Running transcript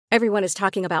Everyone is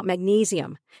talking about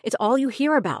magnesium. It's all you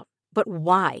hear about. But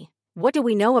why? What do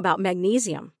we know about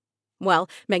magnesium? Well,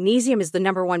 magnesium is the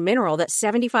number one mineral that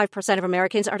 75% of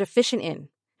Americans are deficient in.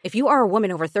 If you are a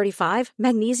woman over 35,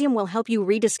 magnesium will help you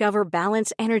rediscover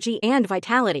balance, energy, and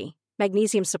vitality.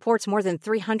 Magnesium supports more than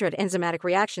 300 enzymatic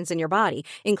reactions in your body,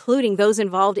 including those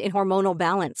involved in hormonal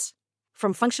balance.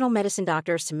 From functional medicine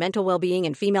doctors to mental well-being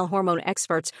and female hormone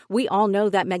experts, we all know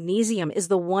that magnesium is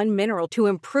the one mineral to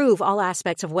improve all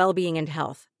aspects of well-being and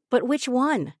health. But which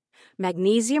one?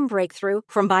 Magnesium Breakthrough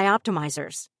from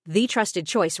Bioptimizers, the trusted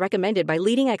choice recommended by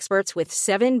leading experts with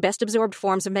 7 best-absorbed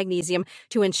forms of magnesium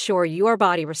to ensure your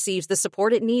body receives the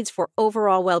support it needs for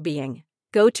overall well-being.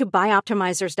 Go to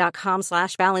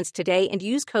bioptimizers.com/balance today and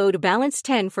use code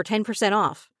BALANCE10 for 10%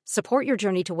 off. Support your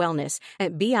journey to wellness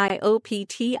at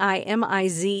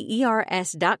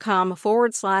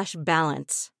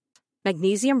bioptimizers.com/balance.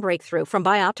 Magnesium Breakthrough from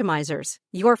Bioptimizers,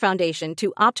 your foundation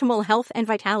to optimal health and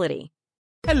vitality.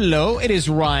 Hello, it is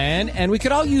Ryan, and we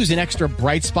could all use an extra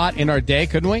bright spot in our day,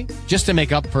 couldn't we? Just to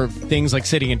make up for things like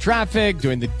sitting in traffic,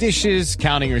 doing the dishes,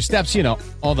 counting your steps,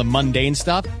 all the mundane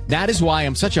stuff. That is why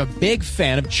I'm such a big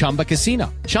fan of Chumba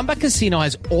Casino. Chumba Casino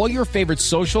has all your favorite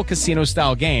social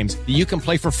casino-style games that you can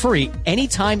play for free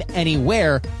anytime,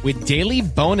 anywhere with daily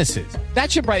bonuses.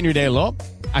 That should brighten your day a little.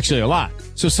 Actually, a lot.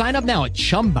 So sign up now at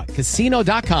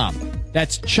ChumbaCasino.com.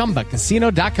 That's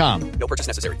ChumbaCasino.com. No purchase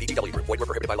necessary. VGW Group. Void where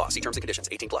prohibited by law. See terms and conditions.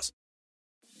 18+.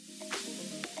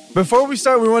 Before we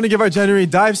start, we want to give our January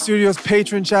Dive Studios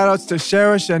patron shoutouts to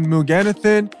Sherish and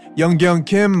Muganathan, Youngkyung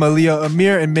Kim, Malia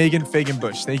Amir, and Megan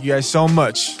Fagenbush. Thank you guys so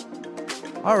much.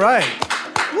 All right.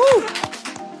 Woo!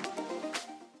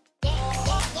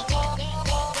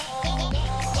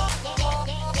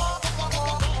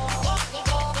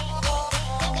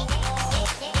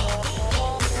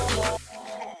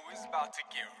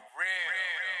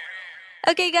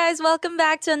 Okay, guys, welcome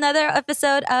back to another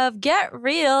episode of Get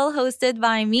Real, hosted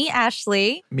by me,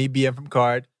 Ashley. Me, BM from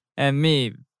Card. And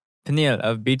me, Peniel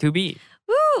of B2B.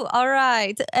 Woo! All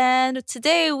right. And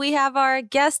today we have our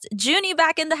guest, Junie,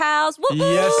 back in the house. Woo-hoo!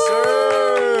 Yes,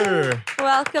 sir!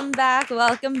 Welcome back.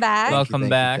 Welcome back. Welcome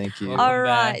back. Thank you. All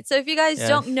right. So if you guys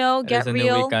don't know, Get It is a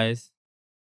Real. new week, guys.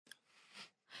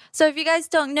 So if you guys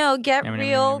don't know, Get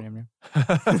Real is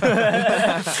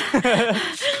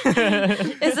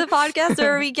a podcast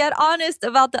where we get honest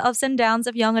about the ups and downs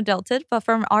of young adulthood, but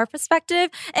from our perspective.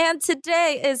 And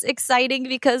today is exciting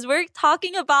because we're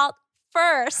talking about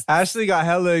first. Ashley got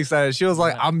hella excited. She was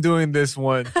like, I'm doing this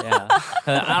one. Yeah.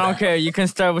 I don't care. You can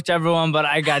start whichever one, but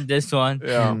I got this one.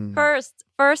 Yeah.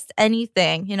 First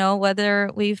anything, whether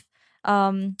we've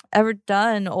ever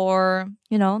done or,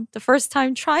 the first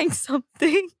time trying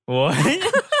something. What?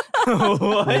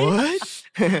 What?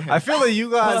 I feel like you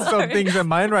got some things in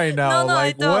mind right now. No,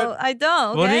 like, I don't. what? I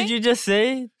don't. What okay? did you just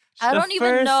say? I don't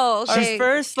even know. Okay.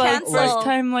 First Cancel.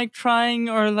 time trying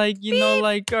or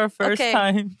our first Okay.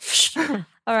 time.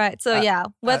 All right. So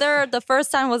whether the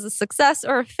first time was a success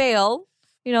or a fail,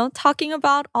 talking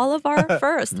about all of our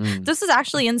first. This is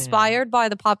actually inspired by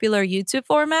the popular YouTube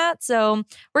format. So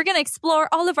we're going to explore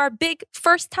all of our big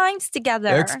first times together.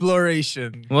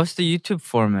 Exploration. What's the YouTube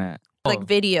format? Like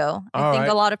video. I think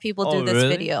a lot of people do this really?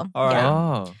 video. All right. Yeah.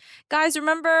 Oh. Guys,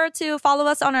 remember to follow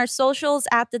us on our socials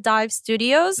at The Dive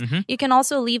Studios. You can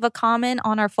also leave a comment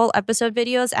on our full episode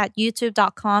videos at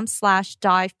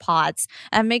youtube.com/divepods.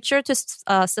 And make sure to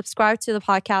subscribe to the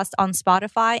podcast on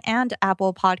Spotify and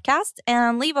Apple Podcast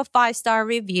and leave a 5-star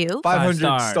review.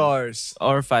 500 stars.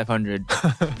 Or 500.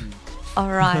 All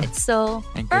right. So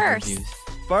And good first, reviews.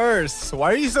 First,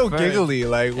 why are you so giggly?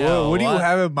 Like, Yeah, what do you what?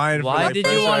 have in mind? Why for did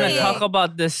my you first want to time? talk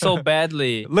about this so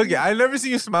badly? Look, I never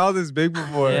seen you smile this big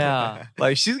before. Yeah.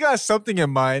 Like, she's got something in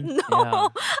mind. no,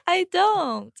 I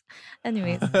don't.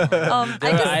 Anyways, I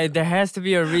guess, There has to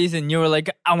be a reason you were like,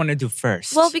 I want to do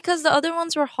first. well, because the other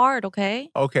ones were hard, okay?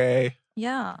 Okay.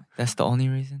 Yeah. That's the only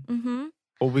reason? Mm-hmm.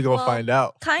 Well, we gonna Well, find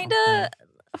out. Kind of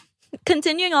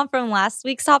continuing on from last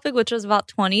week's topic, which was about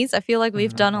 20s. I feel like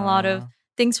we've done a lot of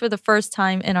things for the first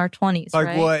time in our 20s, Like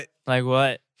right? what? Like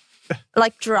what?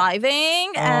 Like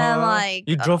driving and like...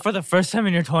 You drove for the first time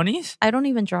in your 20s? I don't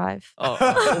even drive. Oh.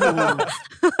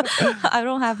 I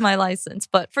don't have my license,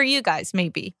 but for you guys,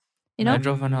 maybe. I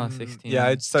drove when I was 16. Yeah,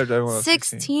 I started driving when I was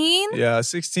 16? Yeah,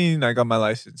 16, I got my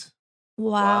license.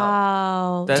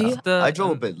 Wow. That's Do you, I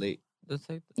drove a bit late. That's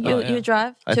like, you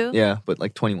drive too? Yeah, but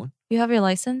like 21. You have your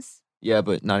license? Yeah,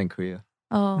 but not in Korea.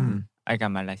 Oh. I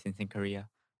got my license in Korea.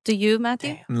 Do you,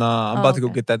 Matthew? Nah, I'm Oh, about to go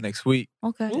okay. get that next week.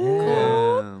 Okay.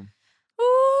 Damn.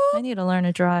 I need to learn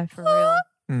to drive for real.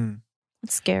 Hmm.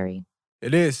 It's scary.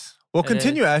 It is. Well, It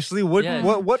continue, Ashley. What Yeah.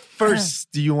 what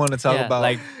first do you want to talk Yeah,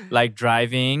 about? like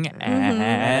driving and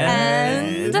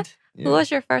And who was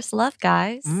your first love,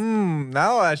 guys?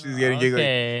 Now Ashley's getting giggly.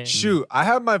 Okay. Shoot, I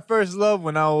had my first love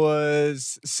when I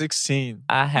was 16.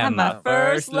 I had I'm my my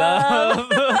first first love.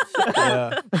 love.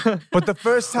 Yeah. But the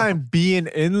first time being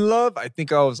in love, I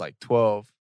think I was like 12.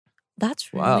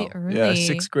 That's really Wow. early. Yeah,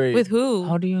 6th grade. With who?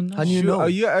 How do you know? How do you Shoot,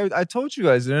 know? I told you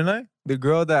guys, didn't I? The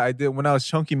girl that I did when I was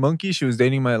Chunky Monkey, she was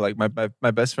dating my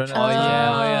best friend. Oh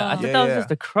yeah. I Oh. thought Yeah, that was yeah.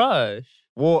 just a crush.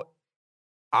 Well,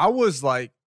 I was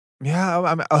like, yeah,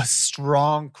 I'm a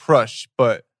strong crush,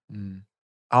 but Mm.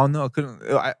 I don't know.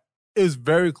 It was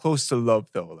very close to love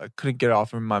though. Like, couldn't get it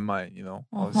off of my mind. You know,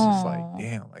 I was just like, Uh-huh.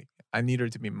 damn, like I need her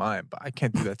to be mine, but I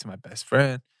can't do that to my best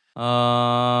friend.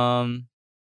 I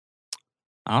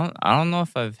don't know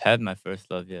if I've had my first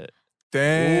love yet.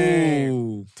 Dang.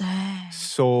 Ooh. Dang.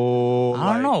 So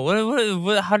I don't know.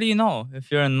 What? How do you know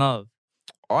if you're in love?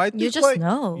 I think, You just like,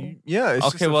 know. Yeah. It's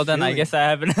Okay, just a well then I feeling. guess I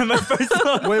haven't had my first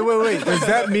love. Wait. Does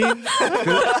that mean?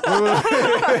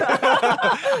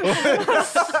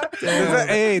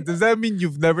 Does that mean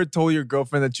you've never told your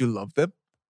girlfriend that you love them?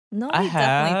 No, I we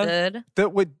definitely have. did.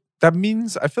 That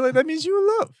means I feel like that means you in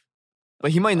love. But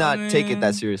he might not take it that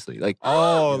mean- seriously. Like,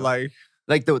 Oh, you know, like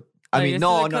like the. I Like, mean, it's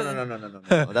no. like a-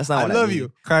 No. That's not I what love mean.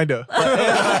 you, kinda. like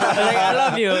I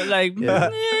love you. Like Yeah.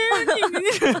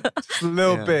 Just a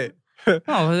little Yeah. bit.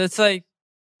 no, it's like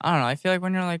I don't know. I feel like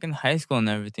when you're like in high school and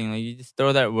everything, like you just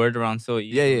throw that word around so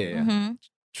easily. Yeah. Mhm.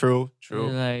 True. You're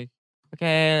like,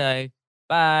 okay, like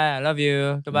bye, I love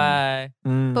you, goodbye.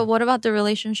 Mm. But what about the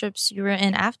relationships you were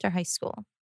in after high school?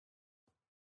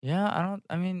 Yeah, I don't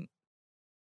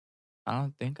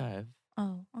think I have.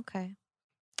 Oh, okay.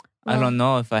 I Well, don't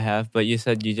know if I have, but you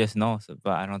said you just know, so,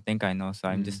 but I don't think I know, so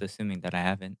I'm just assuming that I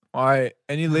haven't. All right,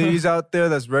 any ladies out there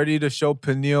that's ready to show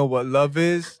Peniel what love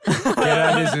is, get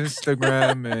at his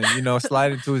Instagram and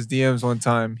slide into his DMs one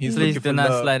time. He's Please looking do for not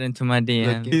love. slide into my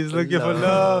DM. He's looking for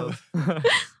love.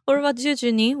 What about you,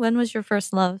 Junie? When was your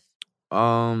first love?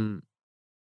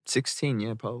 16.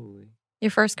 Yeah, probably. Your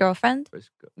first girlfriend?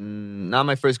 Not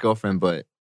my first girlfriend, but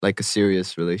like a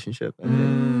serious relationship. I think.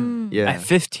 Mm. Yeah. At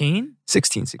 15?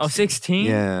 16. Oh, 16?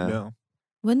 Yeah. Yeah.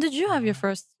 When did you have your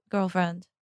first girlfriend?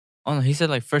 Oh no, he said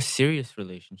like first serious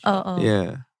relationship. Oh.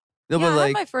 Yeah. No, Yeah, but I like,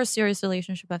 had my first serious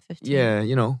relationship at 15. yeah,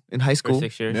 in high For school.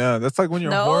 6 years. Yeah, that's like when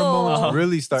your No. hormones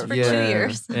really It's start. for Yeah. 2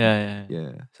 years. Yeah.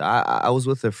 Yeah. So I was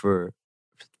with her for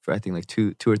I think like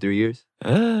two or 3 years,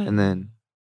 and then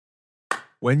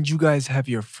When did you guys have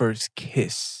your first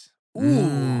kiss?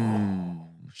 Ooh.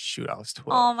 Shoot, I was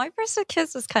 12. Oh, my first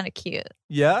kiss was kind of cute.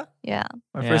 Yeah? Yeah.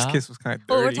 My first Yeah? kiss was kind of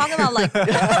But dirty. we're talking about like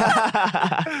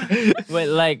Wait,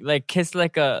 like kiss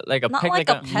like a Not peck, like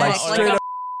a peck, straight like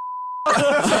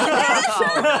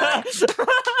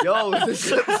Yo, this is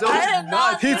so I did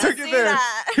not nuts. He want took to it see there.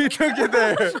 that. He took it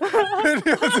there.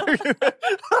 Peniel took it there.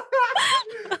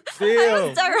 I Damn.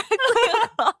 was directly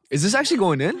across. Is this actually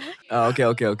going in? Oh,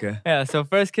 okay. Yeah, so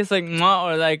first kiss like mwah,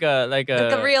 or like a Like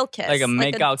a real kiss. like a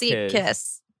makeout deep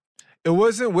kiss. It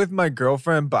wasn't with my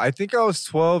girlfriend, but I think I was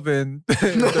 12 and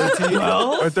 13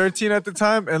 or 13 at the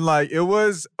time. And like, it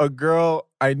was a girl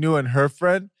I knew and her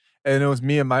friend. And it was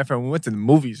me and my friend. We went to the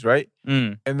movies, right?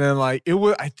 Mm. And then like,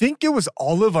 I think it was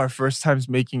all of our first times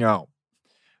making out.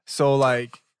 So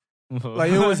like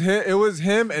it was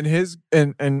him and his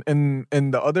and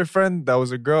the other friend that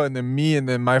was a girl, and then me and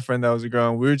then my friend that was a girl.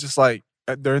 And we were just like,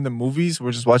 during the movies,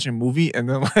 we're just watching a movie, and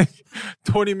then like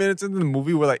 20 minutes into the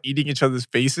movie, we're like eating each other's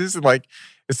faces. And like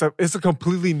it's a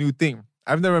completely new thing.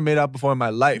 I've never made out before in my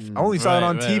life. I only saw it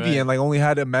on TV right. and like only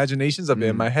had imaginations of it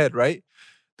in my head, right?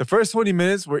 The first 20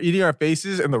 minutes, we're eating our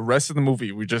faces, and the rest of the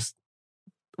movie, we didn't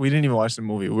even watch the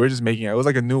movie. We were just making it. It was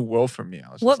like a new world for me. I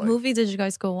was just What like, movie did you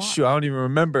guys go watch? Shoot, I don't even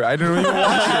remember. I didn't even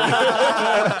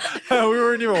watch it. We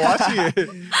weren't even watching it.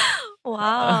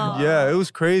 Wow. Yeah, it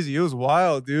was crazy. It was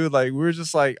wild, dude. Like we were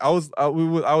just like, I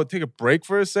would take a break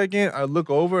for a second. I'd look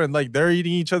over and like they're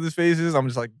eating each other's faces. I'm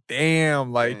just like,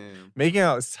 damn, like making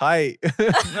out is tight.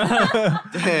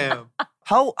 Damn.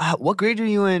 What grade are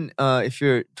you in if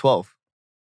you're 12?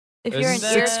 If you're in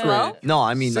Isn't year that- 12? No,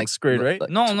 I mean Sixth like grade, right?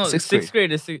 No, sixth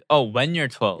grade is when you're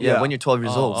 12. Yeah, Yeah. when you're 12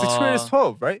 years old. Sixth grade is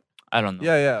 12, right? I don't know.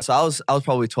 Yeah. So I was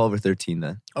probably 12 or 13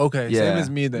 then. Okay, Yeah. same as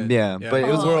me then. Yeah, but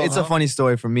it's a funny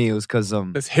story for me. It was because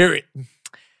Let's hear it. we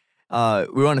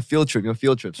were on a field trip.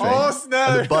 Field trips, right? Oh snap!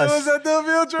 On the bus. It was at the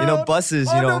field trip. Buses.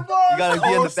 On the bus. You gotta be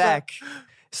in Oh, the snap. back.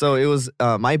 So it was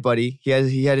my buddy. He had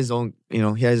his own. He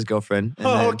had his girlfriend. And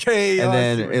then, Okay. And I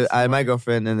then see what I had my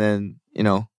girlfriend, and then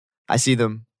I see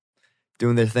them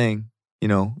doing their thing, you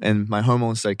know, and my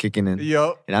hormones start kicking in,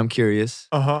 Yup. and I'm curious.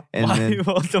 Uh-huh. And then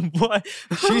What?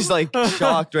 she's like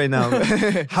shocked right now.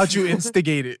 How'd you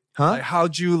instigate it? Huh? Like,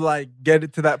 how'd you like get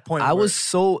it to that point? I where- was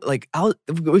so like,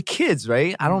 we're kids,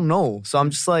 right? I don't know. So I'm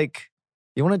just like,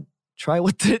 you want to try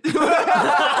what it?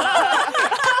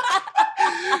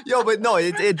 Yo, but no,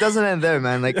 it doesn't end there,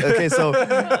 man. Like, okay, so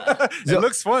it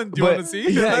looks fun. Do you but- want to see?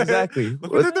 Yeah, exactly.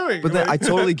 Look what they're doing. But then I Like-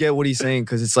 totally get what he's saying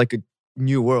because it's like a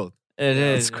new world. It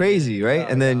is. It's crazy, right?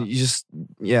 And then you just,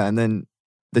 and then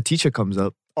the teacher comes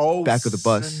up, Oh, back of the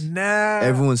bus. snap.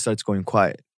 everyone starts going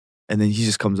quiet. And then he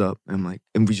just comes up and I'm like,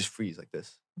 and we just freeze like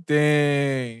this.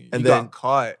 Dang. And you then- got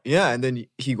caught. Yeah. And then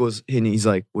he goes, and he's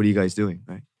like, what are you guys doing?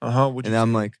 Right. Uh-huh. And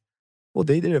I'm like, well,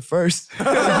 they did it first.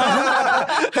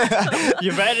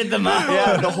 You ratted them out.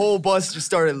 Yeah, the whole bus just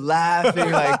started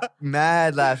laughing, like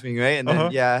mad laughing, right? And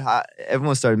then,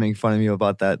 everyone started making fun of me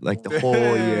about that, like the whole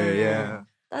year. Yeah.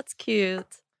 That's cute.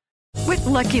 With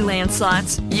Lucky Land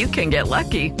Slots, you can get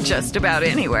lucky just about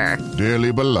anywhere.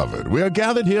 Dearly beloved, we are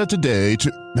gathered here today to...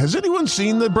 Has anyone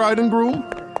seen the bride and groom?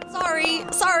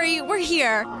 Sorry, we're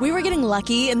here. We were getting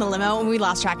lucky in the limo and we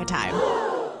lost track of time.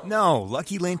 No,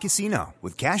 Lucky Land Casino,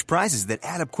 with cash prizes that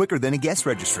add up quicker than a guest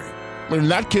registry. In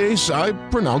that case, I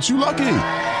pronounce you lucky.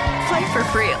 Play for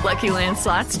free at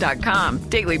LuckyLandSlots.com.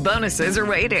 Daily bonuses are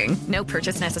waiting. No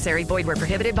purchase necessary. Void where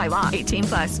prohibited by law.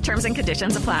 18+. Terms and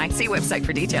conditions apply. See website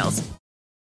for details.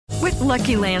 With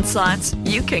Lucky Land Slots,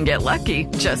 you can get lucky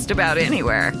just about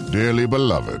anywhere. Dearly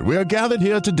beloved, we are gathered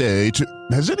here today to...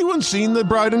 Has anyone seen the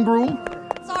bride and groom?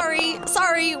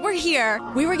 Sorry, we're here.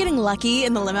 We were getting lucky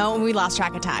in the limo and we lost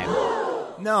track of time.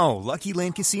 No, Lucky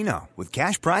Land Casino, with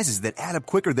cash prizes that add up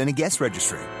quicker than a guest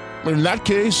registry. In that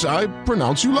case, I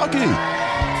pronounce you lucky.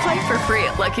 Play for free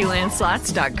at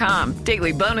LuckyLandSlots.com.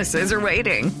 Daily bonuses are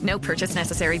waiting. No purchase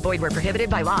necessary. Void where prohibited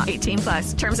by law.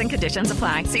 18+. Terms and conditions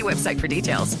apply. See website for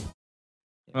details.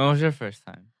 When was your first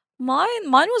time? Mine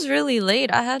was really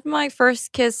late. I had my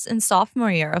first kiss in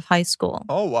sophomore year of high school.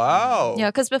 Oh, wow. Yeah,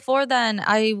 because before then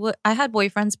I had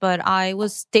boyfriends, but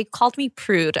they called me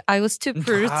prude. I was too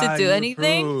prude to do you're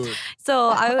anything. prude. So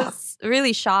I was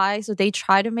really shy. So they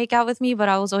tried to make out with me, but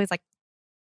I was always like,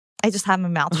 I just had my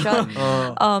mouth shut.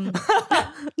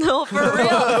 No, for real.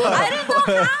 I didn't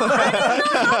know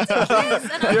how to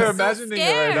kiss. And You're I was imagining so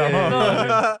it right scared.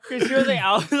 now. Because she was like,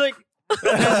 I was like,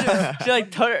 she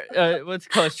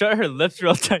like shut her lips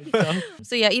real tight.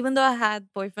 So yeah, even though I had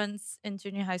boyfriends in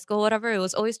junior high school, whatever, it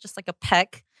was always just like a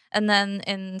peck. And then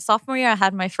in sophomore year, I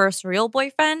had my first real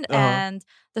boyfriend, and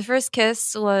the first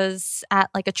kiss was at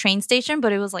like a train station,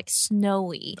 but it was like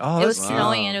snowy. Oh, it was that's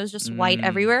snowing cute. and it was just white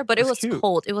everywhere, but it was That's cute.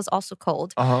 cold. It was also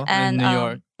cold. Uh-huh. And New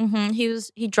York.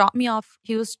 he dropped me off.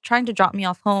 He was trying to drop me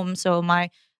off home. So I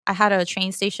had a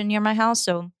train station near my house,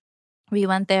 so we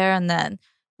went there, and then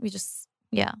we just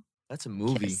That's a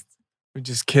movie. kissed. We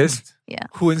just kissed? Yeah.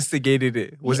 Who instigated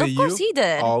it? Was it Of you? course he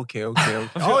did. Oh, okay. Oh,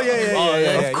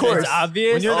 yeah. Of course. It's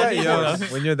obvious. When you're that Obvious. young.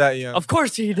 When you're that young. Of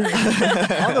course he did. I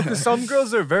don't know, because some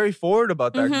girls are very forward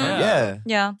about that. Mhm. kind of- Yeah.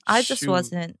 Yeah, I just Shoot.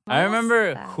 wasn't. I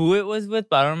remember That. who it was with,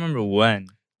 but I don't remember when.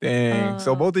 Dang.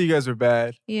 So both of you guys were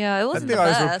bad. Yeah, it I wasn't think the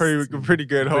ours best. were pretty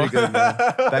good. Pretty huh? good, man.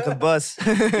 Back of the bus.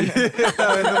 Yeah,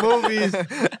 in the movies.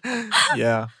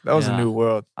 Yeah, that was a Yeah. new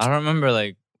world. I don't remember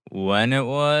like when it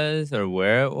was or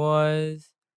where it was.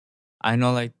 I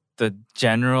know like the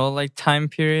general like time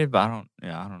period, but I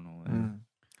don't know when.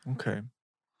 Okay.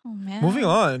 Oh man. Moving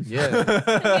on. Yeah.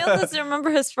 Neil doesn't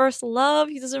remember his first love.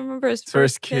 He doesn't remember his First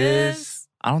first kiss. kiss.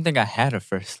 I don't think I had a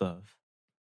first love.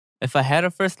 If I had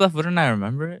a first love, wouldn't I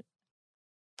remember it?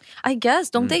 I guess.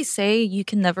 Don't they say you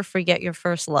can never forget your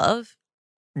first love?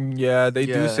 Yeah, they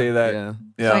do say that.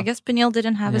 Yeah. So I guess Peniel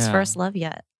didn't have his Yeah. first love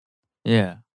yet.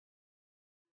 Yeah.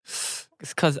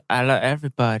 It's because I love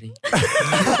everybody.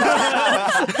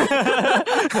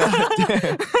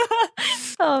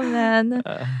 Oh man.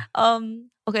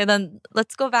 Okay, then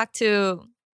let's go back to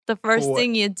the first What?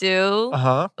 thing you do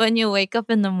Uh-huh. when you wake up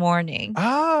in the morning.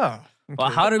 Ah. Well,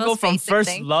 how to go Most from basic first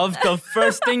thing. love to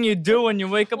first thing you do when you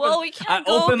wake up? Well, we can't I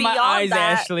go open my beyond eyes,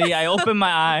 that. Ashley. I open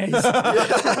my eyes.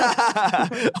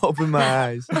 Open my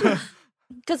eyes.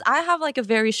 Because I have like a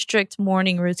very strict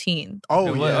morning routine. Oh,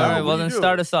 Okay, yeah. All right, What well do you then do?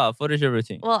 start us off. What is your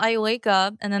routine? Well, I wake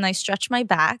up and then I stretch my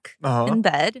back Uh-huh. in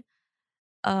bed.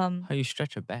 How you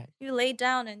stretch your back? You lay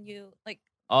down and you like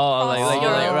Oh, like Cross you're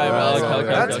your like, right. arms. Okay, okay,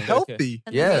 That's okay, okay. healthy.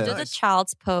 And Yeah. then you do the Nice.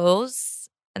 child's pose.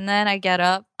 And then I get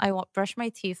up. I brush my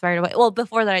teeth right away. Well,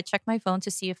 before that, I check my phone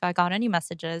to see if I got any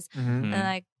messages. Mm-hmm. And then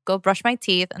I go brush my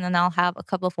teeth. And then I'll have a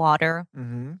cup of water.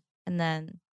 Mm-hmm. And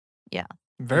then,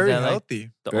 Very that, like, healthy.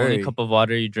 The Very. only cup of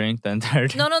water you drink the entire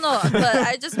day. No. But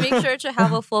I just make sure to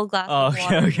have a full glass of okay,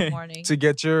 water in okay. the morning. To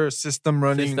get your system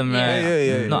running. System,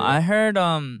 yeah. No, I heard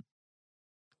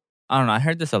I don't know. I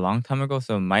heard this a long time ago,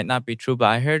 so it might not be true. But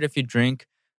I heard if you drink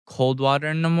cold water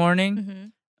in the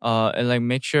morning, it like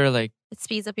make sure like It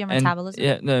speeds up your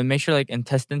metabolism. make sure like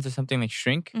intestines or something like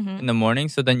shrink Mhm. in the morning,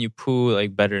 so then you poo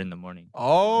like better in the morning.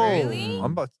 Oh, Really?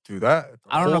 I'm about to do that.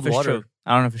 I don't know if Cold it's true.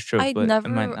 I don't know if it's true, I but it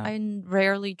might not.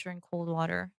 rarely drink cold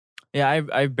water. Yeah,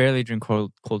 I barely drink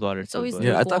cold water. It's too, always but-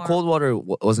 Yeah, I thought cold water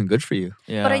wasn't good for you.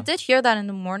 Yeah. But I did hear that in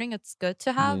the morning it's good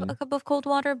to have Yeah. a cup of cold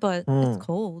water, but it's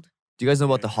cold. Do you guys know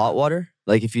about the hot water?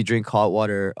 Like if you drink hot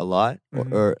water a lot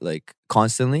or like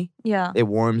constantly, Yeah. it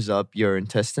warms up your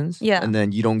intestines. Yeah. And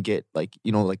then you don't get like,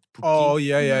 like Oh,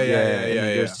 yeah.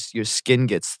 and your skin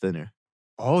gets thinner.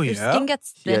 Oh, Your yeah. skin gets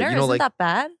thinner. you know, Isn't like- that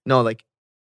bad? No, like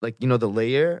the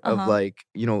layer of Uh-huh. like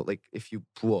if you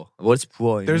puo. What's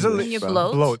puo? in There's a English, When you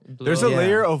bro? bloat? There's a Yeah.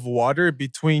 layer of water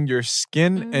between your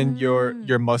skin and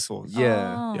your muscles.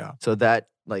 Yeah. Oh. Yeah. So that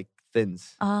like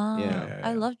thins. Oh, Yeah.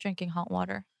 I love drinking hot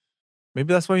water.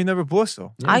 Maybe that's why you never blow.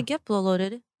 I get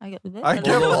bloated. I get bloated.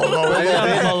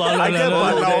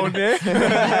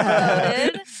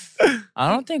 I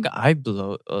don't think I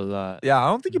bloat a lot. Yeah, I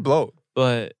don't think you bloat.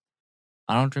 But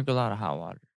I don't drink a lot of hot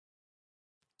water.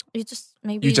 You just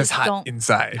maybe You just hot don't.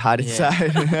 inside. Hot Yeah.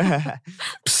 inside.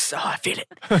 Psst, oh, I feel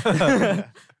it.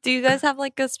 Do you guys have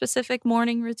like a specific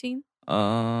morning routine?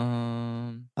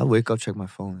 I wake up, check my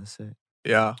phone. That's it.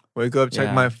 Yeah. Wake up, check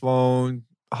Yeah. my phone,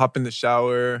 hop in the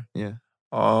shower, Yeah.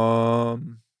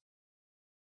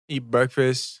 eat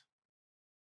breakfast.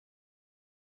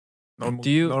 Normal,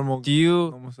 Do you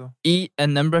normal stuff. eat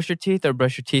and then brush your teeth, or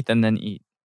brush your teeth and then eat?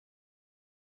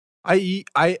 I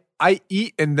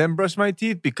eat and then brush my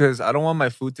teeth because I don't want my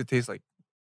food to taste like.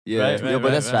 Yeah. Right,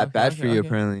 But that's right. bad Okay, for you okay.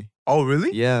 apparently. Oh,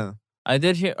 really? Yeah. I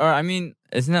did hear, or I mean,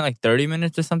 isn't it like 30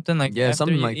 minutes or something? Like Yeah, after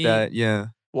something you like eat, that. Yeah.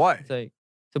 Why? It's like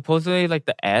supposedly like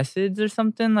the acids or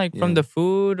something, like from Yeah. the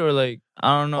food, or like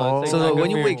I don't know. It's, So like, not when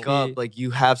good you for your wake up, teeth. like you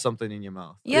have something in your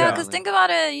mouth. Yeah, because think about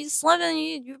it. You slept and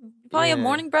you probably have Yeah.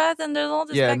 morning breath, and there's all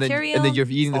this Yeah, bacteria. and then you're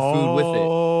eating the food with it.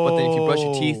 But then if you brush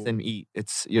your teeth and eat,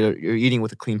 you're eating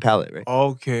with a clean palate, right?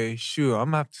 Okay, shoot. I'm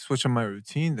gonna have to switch on my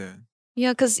routine then.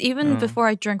 Yeah, because even before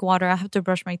I drink water, I have to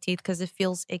brush my teeth because it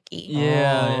feels icky.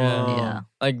 Yeah.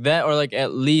 Like that, or like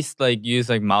at least like use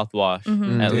like mouthwash.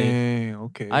 Mhm. At least. Dang,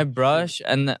 okay. I brush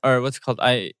or what's it called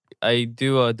I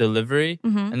do a delivery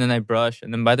Mhm. and then I brush,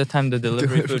 and then by the time the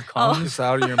delivery food comes, It's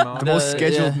out of your mouth. The most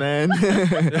scheduled man.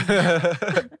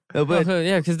 No, but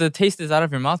yeah, because the taste is out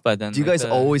of your mouth by then. do you like guys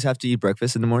the- always have to eat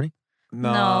breakfast in the morning?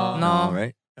 No. No.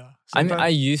 right? I mean, I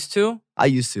used to. I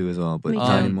used to as well, but Me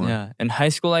not too. anymore. Yeah, in high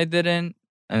school I didn't,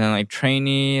 and then like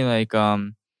trainee, like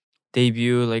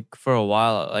debut, like for a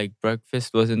while, like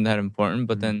breakfast wasn't that important.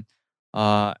 But then,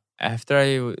 after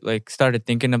I like started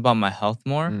thinking about my health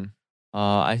more,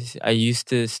 I used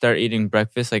to start eating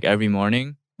breakfast like every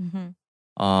morning. Mhm.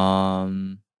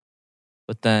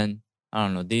 But then I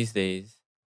don't know. These days,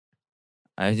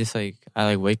 I just like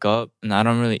wake up and I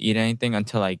don't really eat anything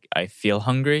until like I feel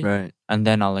hungry, Right. and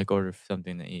then I'll like order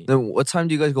something to eat. Then what time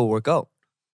do you guys go work out?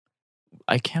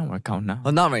 I can't work out now.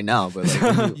 Well, not right now, but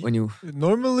like when you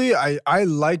Normally, I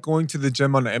like going to the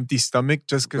gym on an empty stomach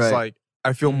just because Right. like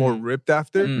I feel more ripped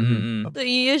after. Mm-hmm. So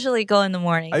you usually go in the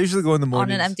morning I usually go in the on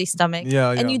morning an empty stomach.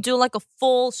 Yeah, And yeah. you do like a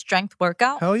full strength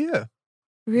workout? Hell yeah.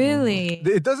 Really?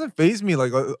 It doesn't phase me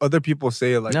like other people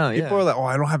say. Like No, people yeah. are like, "Oh,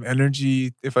 I don't have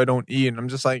energy if I don't eat," and I'm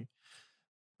just like,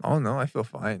 "Oh no, I feel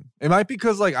fine." It might be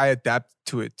because like I adapt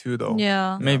to it too, though.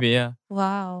 Yeah. Maybe, yeah.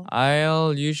 Wow.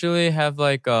 I'll usually have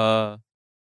like what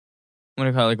do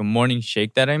you call it, like a morning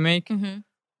shake that I make. Mm-hmm.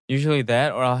 Usually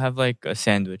that, or I'll have like a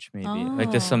sandwich maybe,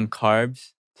 like just some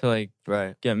carbs to like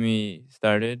get me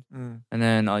started, Mm. and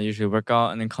then I'll usually work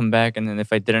out and then come back, and then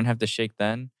if I didn't have the shake,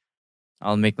 then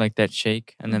I'll make like that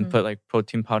shake and then Mhm. put like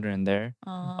protein powder in there.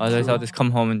 Otherwise, I'll just come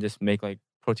home and just make like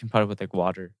protein powder with like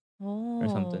water or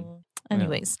something. Oh.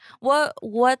 Anyways,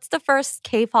 what's the first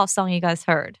K-pop song you guys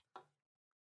heard?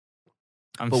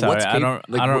 I'm But sorry, what's I don't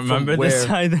remember this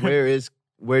either.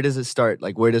 Where does it start?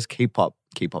 Like where does K-pop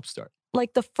start?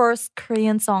 Like the first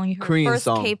Korean song you heard, Korean first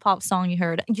song. K-pop song you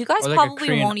heard. You guys Or like a probably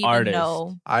Korean won't even artist.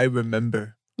 know. I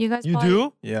remember. You guys, You probably-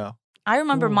 do? Yeah. I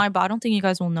remember Who? mine, but I don't think you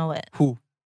guys will know it. Who?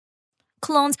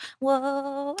 Clones.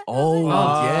 Whoa. Oh,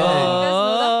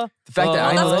 yeah. The fact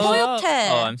that I know that's that. Coyote.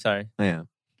 Oh, I'm sorry. Yeah.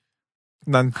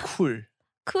 난 cool.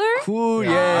 Cool. Cool.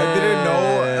 Yeah. Yeah. I didn't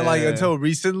know like until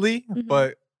recently, Mhm.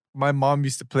 but my mom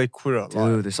used to play cool a lot.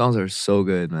 Dude, the songs are so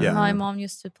good, man. Yeah. My mom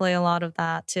used to play a lot of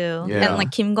that too. Yeah. And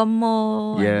like Kim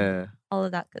Gonmo. Yeah. All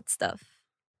of that good stuff.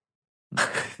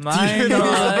 Mine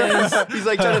was. He's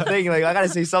like trying to think. Like I gotta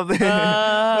say something.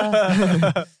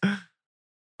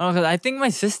 Because I think my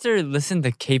sister listened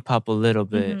to K-pop a little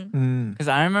bit. Because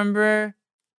I remember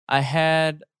I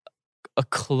had a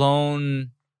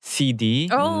clone CD.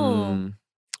 Oh.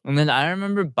 And then I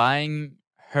remember buying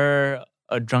her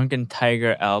a Drunken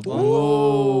Tiger album.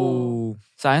 Ooh.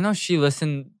 So I know she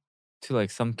listened to like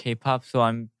some K-pop. So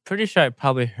I'm pretty sure I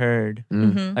probably heard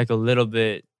like a little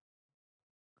bit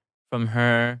from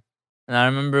her. And I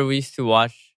remember we used to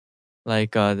watch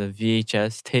like the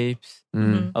VHS tapes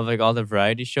of like all the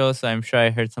variety shows. So I'm sure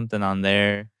I heard something on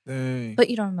there. Dang. But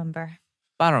you don't remember.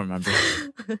 I don't remember.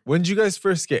 When did you guys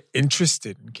first get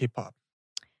interested in K-pop?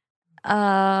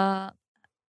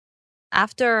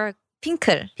 After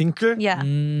Pinkle. Pinkle? Yeah.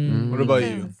 What about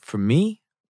you? For me,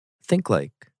 I think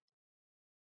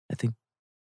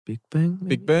Big Bang.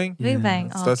 Maybe? Big Bang? Big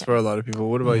Bang. That's for a lot of people.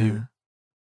 What about you?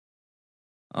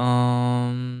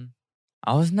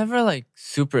 I was never like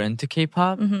super into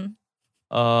K-pop.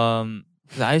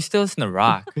 'Cause I used to listen to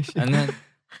rock, and then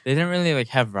they didn't really like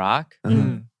have rock.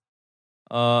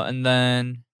 And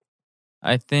then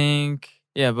I think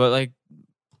but like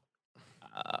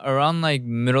around like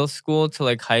middle school to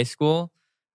like high school,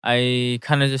 I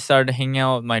kind of just started hanging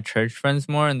out with my church friends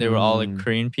more, and they were all like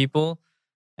Korean people,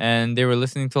 and they were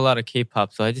listening to a lot of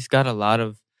K-pop. So I just got a lot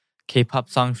of K-pop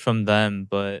songs from them,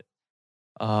 but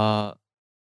I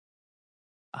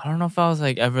don't know if I was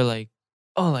like ever like,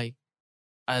 oh, like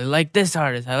I like this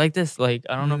artist, I like this. Like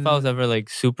I don't know if I was ever like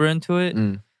super into it.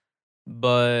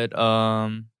 But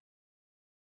I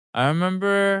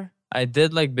remember I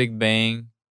did like Big Bang,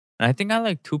 and I think I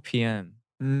like 2 p.m.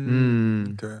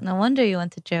 Okay. No wonder you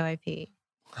went to JYP.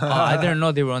 I didn't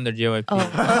know they were under JYP.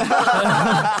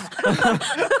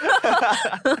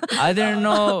 I didn't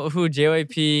know who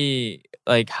JYP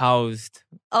like housed.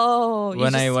 Oh,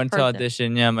 when I went to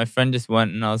audition, yeah, my friend just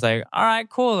went, and I was like, all right,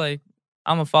 cool, like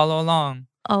I'm gonna follow along.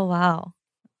 Oh wow.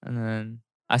 And then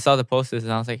I saw the posters,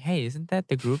 and I was like, hey, isn't that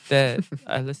the group that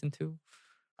I listened to?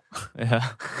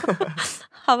 Yeah.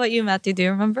 How about you, Matthew? Do you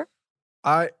remember?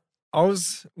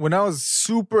 When I was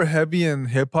super heavy in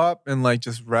hip hop and like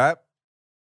just rap,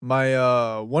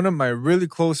 my one of my really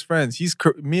close friends,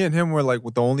 me and him were like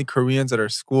the only Koreans at our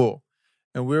school,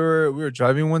 and we were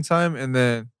driving one time, and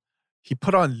then he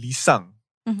put on Lee Sang.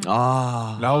 And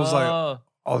I was like,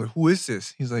 oh, who is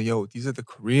this? He's like, yo, these are the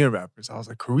Korean rappers. I was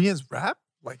like, Koreans rap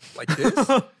like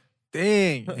this?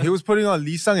 Dang. He was putting on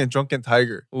Lee Sang and Drunken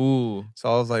Tiger. Ooh. So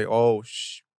I was like, oh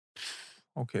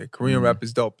okay, Korean rap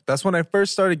is dope. That's when I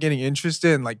first started getting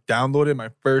interested and like downloaded my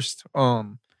first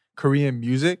Korean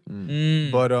music.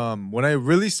 But when I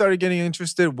really started getting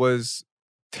interested was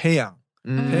Taeyang.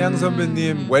 Taeyang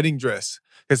선배님 Wedding Dress.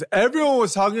 Because everyone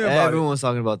was talking about Everyone was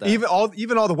talking about that. Even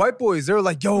all the white boys, they were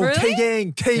like, yo,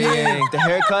 Really? Taeyang. The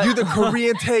haircut. You the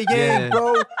Korean Taeyang,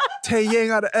 bro.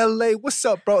 Taeyang out of LA. What's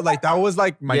up, bro? Like that was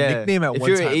like my nickname at if one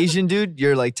you're time. an Asian dude,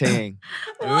 you're like Taeyang.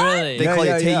 Really? They call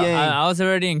you Taeyang. I was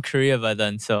already in Korea by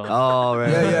then, so. Oh,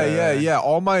 right. Yeah.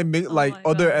 All my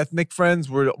other ethnic friends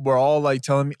were all like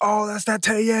telling me, "Oh, that's that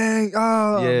Taeyang."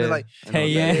 Oh, Yeah. like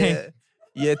Taeyang.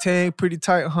 Yeah, Taeyang, pretty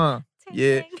tight, huh?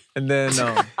 Yeah, and then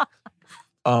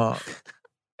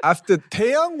after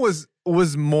Taeyang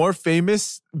was more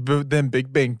famous than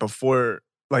Big Bang before,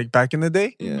 like back in the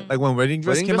day. Yeah. Like when Wedding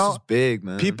Dress Wedding came Dress out, was big,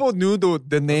 man. people knew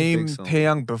the name song.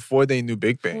 Taeyang before they knew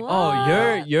Big Bang.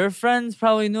 Oh, your friends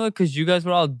probably knew it because you guys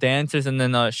were all dancers, and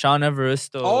then Sean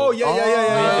Evaristo. Oh yeah.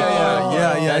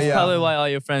 That's probably why all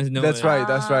your friends knew That's it. right.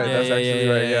 That's right. That's actually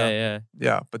right. Yeah.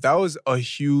 Yeah, but that was a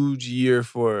huge year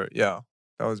for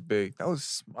that was big. That was a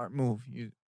smart move.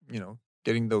 You know,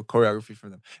 getting the choreography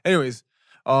from them. Anyways,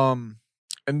 and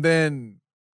then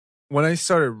when I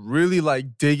started really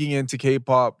like digging into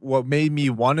K-pop, what made me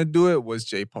want to do it was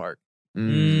Jay Park.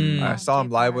 I saw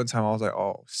him live one time. I was like,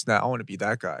 oh snap! I want to be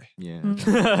that guy. Yeah.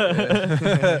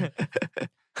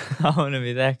 I want to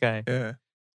be that guy. Yeah.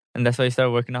 And that's why you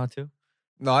started working out too?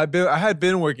 No, I had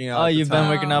been working out. Oh, at the you've time. been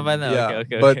working out by then? Yeah,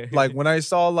 Okay. but like when I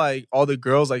saw like all the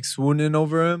girls like swooning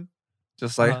over him,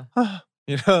 just like,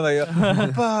 you know, like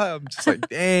I'm just like,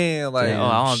 damn, like, oh,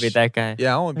 I want to be that guy.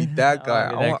 Yeah, I want to be that guy.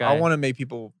 I wanna be that I guy. want to make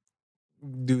people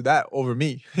do that over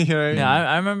me. You know what I mean?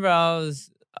 Yeah, I remember I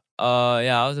was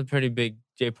a pretty big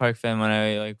Jay Park fan when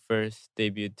I like first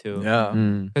debuted too. Yeah.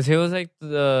 Because he was like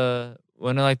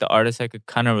one of like the artists I could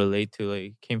kind of relate to.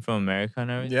 Like came from America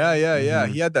and everything. Yeah.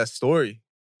 He had that story.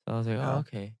 So I was like, Yeah. oh,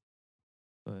 okay.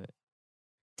 But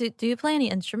Do you play any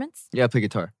instruments? Yeah, I play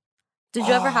guitar. Did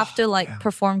you ever have to like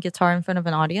perform guitar in front of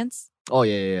an audience? Oh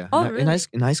yeah. Oh, in really?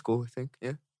 high school, I think.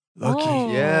 Yeah. Lucky.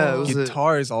 Oh. Yeah, it was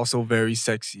Guitar is also very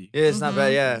sexy. Yeah, it's not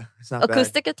bad. Yeah, it's not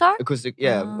Acoustic guitar? bad. Acoustic.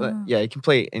 Yeah, but yeah, you can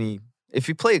play any. If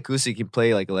you play acoustic, you can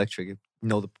play like electric. You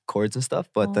know the chords and stuff.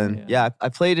 But then, I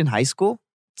played in high school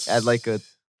at like a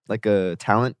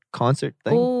talent concert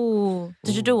thing. Oh,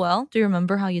 did you do well? Do you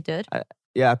remember how you did? I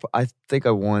think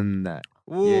I won that.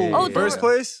 Ooh, Yeah. Oh, first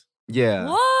place? Yeah.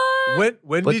 What?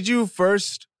 When But- did you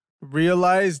first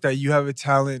realize that you have a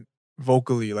talent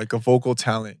vocally, like a vocal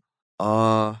talent?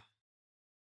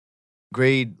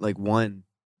 Grade like 1.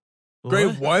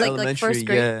 Grade 1? Like first Elementary,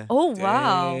 grade? yeah. Oh,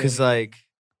 wow. Because like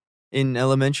in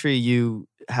elementary, you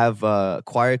have a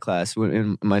choir class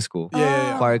in my school.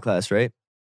 Yeah. Choir class, right?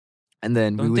 And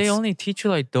then we Don't would they only teach you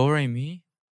like do re mi?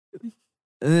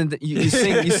 and then you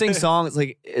sing songs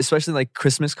like especially like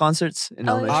Christmas concerts in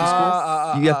elementary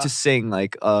school. You have to sing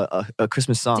like a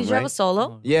Christmas song. Did you right? have a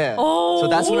solo? Yeah. Oh. So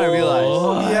that's when I realized.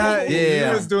 Oh, yeah, Yeah.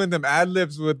 he was doing them ad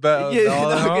libs with the. Yeah, all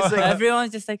no, the- it's like-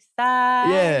 Everyone's just like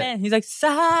silent. He's like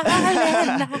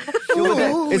silent.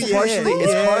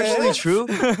 It's partially true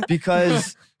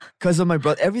because of my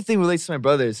brother. Everything relates to my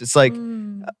brothers. It's like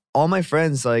all my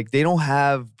friends, like they don't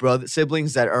have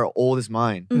siblings that are old as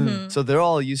mine. So they're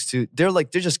all used to. They're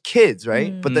just kids,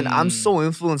 right? But then I'm so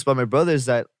influenced by my brothers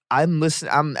that I'm as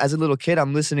a little kid,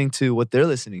 I'm listening to what they're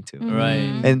listening to, Right.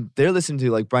 and they're listening to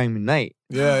like Brian McKnight.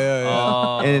 Yeah.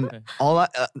 Oh, And okay. all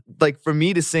like for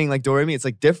me to sing like Do Re Mi, it's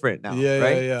like different now, Yeah,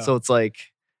 right? yeah. So it's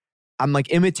like I'm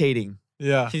like imitating.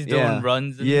 Yeah. He's doing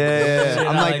runs. And Yeah, shit,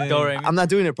 I'm not like, do re mi. I'm not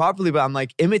doing it properly, but I'm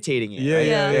like imitating it. Yeah, right?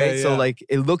 yeah, Right? So yeah. like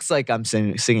it looks like I'm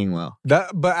singing well.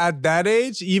 But at that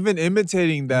age, even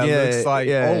imitating that looks like,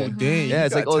 oh, dang. Yeah, you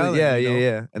it's got like, talent, yeah, you know?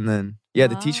 yeah. And then the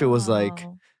teacher was like,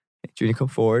 hey, Junior, come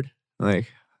forward. I'm like,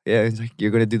 yeah, he's like, you're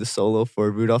gonna do the solo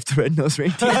for Rudolph the Red-Nosed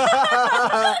Reindeer.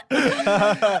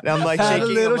 And I'm like Had a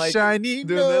shaking, little I'm like shiny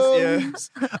doing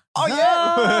this. nose. Yeah. Oh,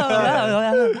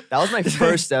 yeah. That was my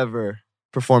first ever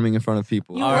performing in front of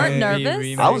people. You weren't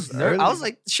nervous? I was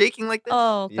like shaking like this.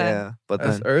 Oh, okay. Yeah, but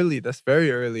That's then early. That's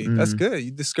very early. That's good.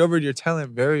 You discovered your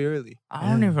talent very early. I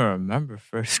don't even remember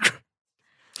first grade.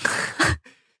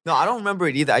 no, I don't remember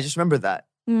it either. I just remember that.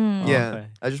 Hmm. Yeah, Okay.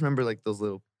 I just remember like those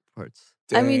little parts.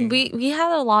 I mean, Dang. we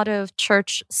had a lot of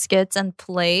church skits and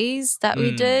plays that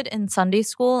we did in Sunday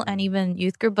school and even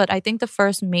youth group. But I think the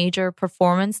first major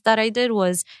performance that I did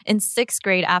was in sixth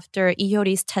grade after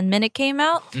Ihyori's 10-minute came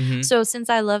out. So since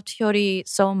I loved Hyori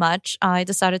so much, I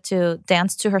decided to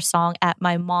dance to her song at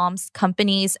my mom's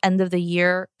company's end of the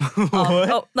year,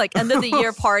 end of the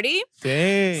year party.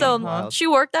 Dang. So she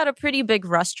worked at a pretty big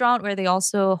restaurant where they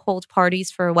also hold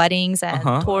parties for weddings and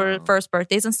for first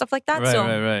birthdays and stuff like that. Right, so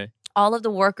right. all of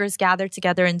the workers gathered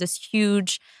together in this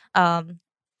huge,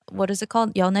 what is it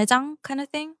called? 연회장 kind of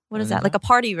thing? What is that? Like a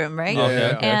party room, right?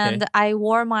 Okay, And I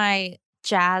wore my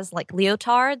jazz like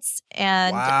leotards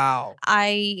and wow.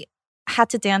 I had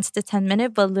to dance the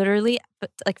 10-minute, but literally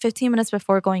like 15 minutes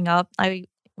before going up, I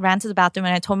ran to the bathroom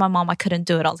and I told my mom I couldn't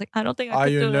do it. I was like, I don't think I Are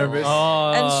could you do nervous? it.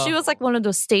 And she was like one of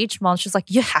those stage moms. She's like,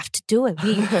 you have to do it.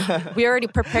 We already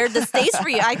prepared the stage for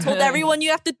you. I told everyone you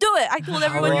have to do it. I told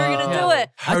everyone you're going to do it.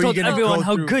 How I are you told gonna everyone go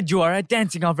how through- good you are at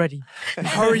dancing already.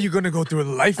 How are you gonna go through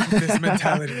life with this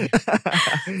mentality?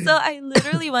 So I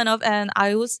literally went up and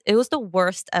it was the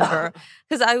worst ever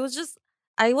because I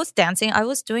was dancing, I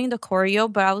was doing the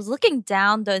choreo, but I was looking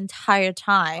down the entire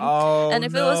time. Oh, And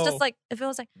if it was like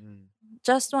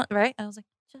just one, right? I was like,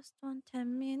 just 1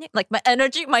 10-minute. Like my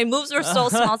energy, my moves were so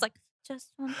small. I was like,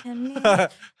 just 1 10-minute.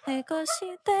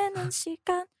 이것이 되는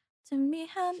시간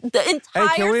준비한. The entire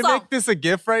Hey, can we song. make this a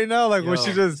gif right now? Like what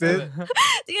she just did?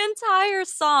 The entire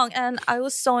song. And I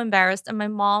was so embarrassed. And my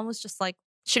mom was just like,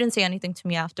 she didn't say anything to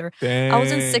me after. I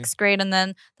was in Dang. sixth grade, and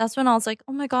then that's when I was like,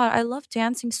 oh my God, I love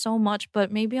dancing so much,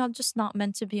 but maybe I'm just not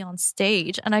meant to be on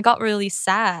stage. And I got really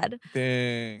sad.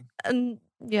 Dang. And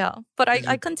yeah, but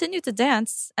I continued to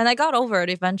dance and I got over it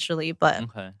eventually. But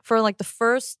Okay. for like the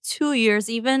first 2 years,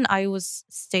 even I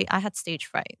had stage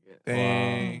fright.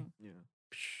 Dang.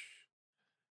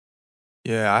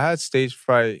 Yeah, I had stage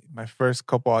fright my first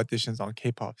couple auditions on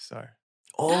K-pop Star.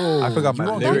 Oh, I forgot my you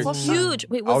were on lyrics. That's K-pop Star? huge.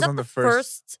 Wait, I was was that on the the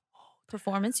first- first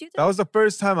performance you did? That was the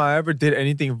first time I ever did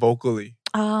anything vocally.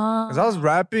 Cause I was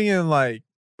rapping and like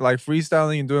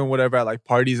freestyling and doing whatever at like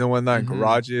parties and whatnot, and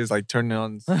garages, like turning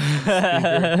on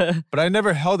speaker. But I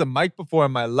never held a mic before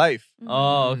in my life.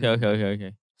 Oh,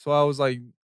 okay. So I was like,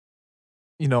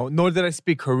 nor did I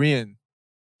speak Korean.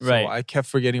 Right. So I kept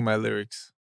forgetting my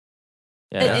lyrics.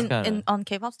 Yeah, that's kinda... on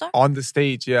K-pop Star? On the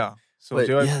stage, yeah. So But,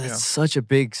 Joy- yeah, it's such a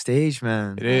big stage,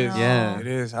 man. It is. Yeah. It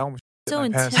is. I almost So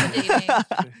shit my pants. intimidating.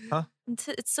 Huh?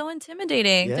 It's so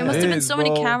intimidating. Yeah. There must It have been is, so many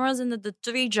bro. cameras and the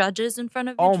 3 judges in front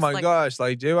of you. Oh just my like, gosh,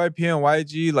 like JYP and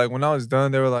YG, like when I was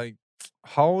done, they were like,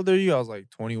 "How old are you?" I was like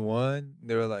 21.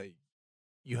 They were like,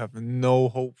 "You have no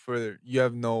hope for you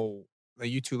have no like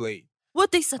you too late."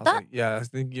 What, they I said was that? like, "Yeah, I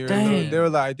think you're." Dang. They were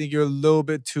like, "I think you're a little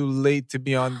bit too late to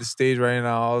be on the stage right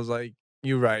now." I was like,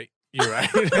 "You're right. You're right."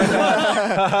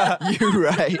 You're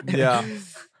right. Yeah.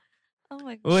 Oh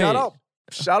my god. Wait.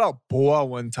 Shout out Boa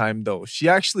one time though. She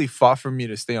actually fought for me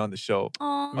to stay on the show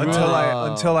Aw.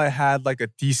 until I had like a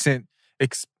decent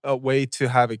way to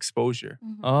have exposure.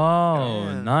 Mhm. Oh,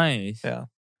 Yeah. nice. Yeah.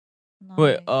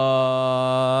 Wait, Nice.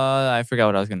 I forgot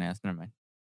what I was gonna ask. Never mind.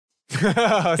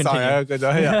 Sorry.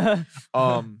 Continue.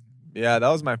 Yeah, that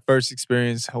was my first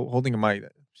experience holding a mic.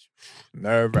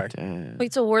 Nerve wracking. Damn.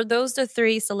 Wait, so were those the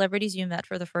 3 celebrities you met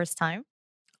for the first time?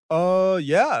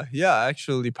 Yeah,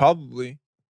 actually, probably.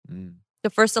 Mm. The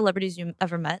first celebrities you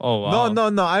ever met? Oh wow.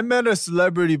 No. I met a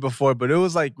celebrity before, but it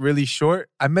was like really short.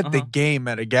 I met the Uh-huh. game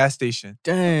at a gas station.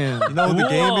 Damn. You know who the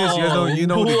game is? You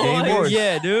know who the game What? is?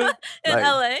 Yeah, dude. In like-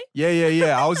 LA?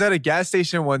 Yeah. I was at a gas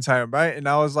station one time, right? And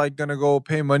I was like gonna go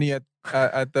pay money at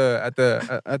the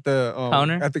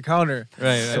Counter? At the counter. Right.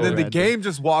 And then the game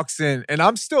just walks in, and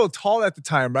I'm still tall at the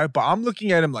time, right? But I'm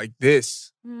looking at him like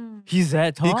this. Hmm. He's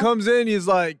that tall. He comes in, he's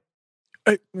like,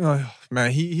 hey,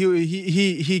 man,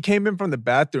 he came in from the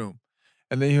bathroom,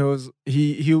 and then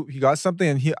he got something,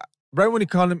 and he right when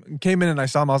he came in, and I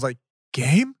saw him, I was like,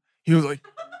 game? He was like,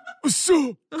 what's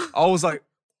up? I was like,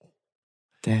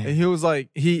 and Damn. he was like,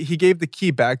 he gave the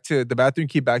bathroom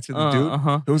key back to the dude.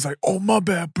 Uh-huh. It was like, oh my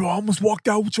bad, bro, I almost walked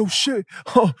out with your shit.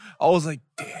 I was like,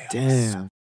 damn. Damn.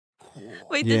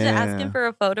 Wait, did you ask Yeah. him for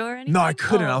a photo or anything? No, I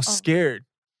couldn't. I was scared.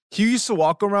 He used to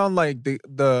walk around like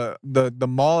the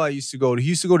mall I used to go to. He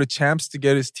used to go to Champs to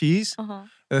get his teas. Uh-huh.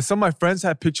 And some of my friends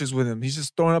had pictures with him. He's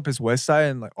just throwing up his west side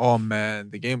and like, oh man,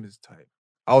 the game is tight.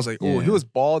 I was like, oh, he Yeah. was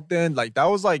bald then. Like that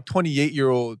was like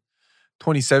 28-year-old,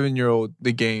 27-year-old,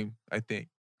 the game, I think.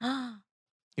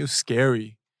 He was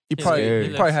scary. He He's probably scary. he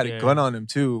He probably looks had a scary. gun on him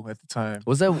too at the time.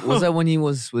 Was that when he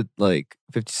was with like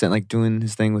 50 Cent, like doing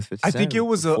his thing with 50 I Cent? think it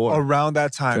was before? around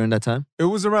that time. During that time? It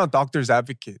was around Doctor's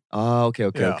Advocate. Oh, okay.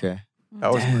 Yeah.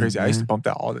 That was Damn, crazy. I used to man. bump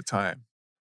that all the time.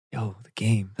 Yo, the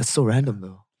game. That's so random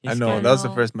though. I He's know scary. that was the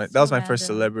No, first. it's That was so my first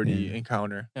random. celebrity Yeah.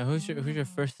 encounter. Yeah, who's your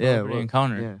first Yeah. celebrity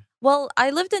encounter? Yeah. Well, I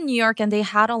lived in New York and they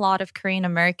had a lot of Korean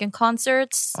American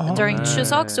concerts Oh, during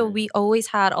Chuseok. So nice. we always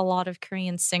had a lot of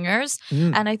Korean singers.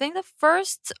 Mm. And I think the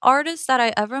first artist that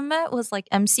I ever met was like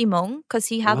MC Mong because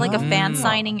he had like a fan Wow.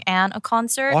 signing and a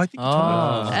concert. Oh, I think you told me Oh,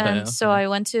 about that. okay. And so I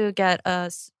went to get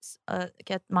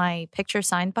get my picture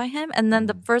signed by him. And then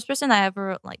the first person I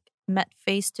ever like met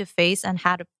face to face and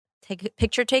had a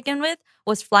picture taken with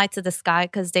was Fly to the Sky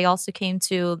because they also came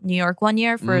to New York one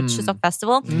year for a Chuseok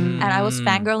festival. And I was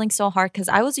fangirling so hard because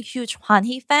I was a huge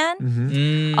Hwanhee fan.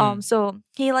 Mhm. So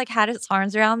he like had his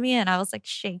arms around me and I was like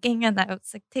shaking and I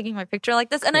was like taking my picture like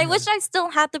this. And I wish I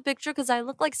still had the picture because I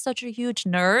look like such a huge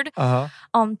nerd.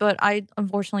 But I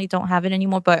unfortunately don't have it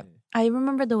anymore. But I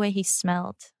remember the way he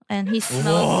smelled. And he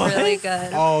smelled really good.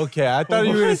 Oh, okay. I thought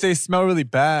you were gonna say smell really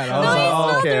bad. I was No, like, he oh,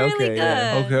 smelled okay, really okay, good.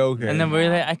 yeah. okay. And then we're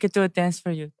like, I could do a dance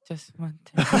for you. Just one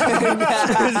time.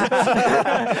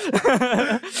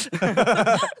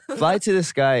 Fly to the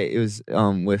Sky. It was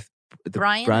with the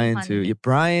Brian and Brian too. Honey. Yeah,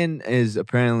 Brian is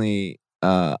apparently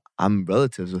I'm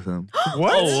relatives with him,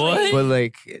 what? Oh, what? but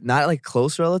like not like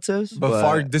close relatives, But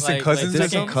far distant Like cousins or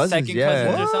distant something? cousins. second Yeah,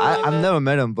 cousins or something like I've that? never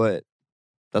met him, but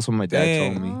that's what my dad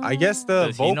Dang. told me. I guess the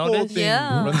Does he know vocal this? thing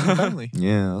Yeah. runs in the family.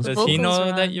 Yeah, that was Does Vocals he know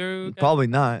run. that you're probably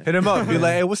not. Hit him up. Be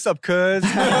like, hey, what's up, cuz?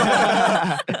 He's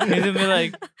gonna be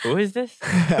like, who is this?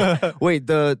 Wait,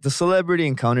 the celebrity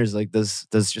encounters, like does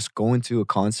just going to a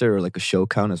concert or like a show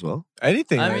count as well?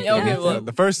 Anything. I like mean, okay, that. well,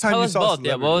 the first time Tell you us saw both.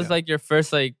 Yeah, what celebrity, was like your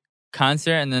first like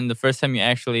concert, and then the first time you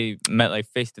actually met like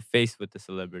face to face with the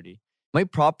celebrity? My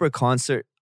proper concert,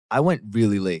 I went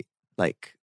really late.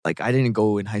 Like I didn't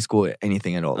go in high school or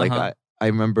anything at all. Like Uh-huh. I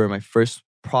remember my first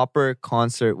proper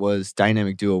concert was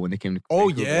Dynamic Duo when they came to Oh,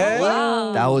 Vancouver. yeah?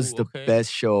 Wow. That was the okay.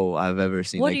 best show I've ever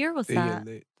seen. What Like, year was They that?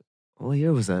 get lit. what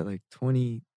year was that? Like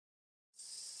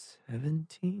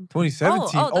 2017?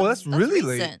 2017. Oh, that's really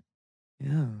late. recent.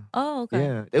 Yeah. Oh, okay.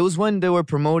 Yeah. It was when they were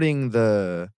promoting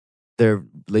their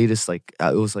latest like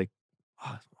it was like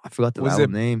I forgot the Was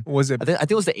album it- name. Was it I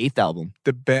think it was the 8th album.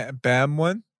 the Bam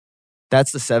one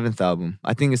That's the 7th album.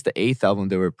 I think it's the 8th album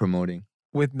they were promoting.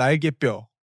 with 날개뼈?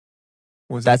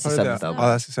 Was That's that the part of 7th that? album. Oh,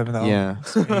 that's the 7th album. Yeah.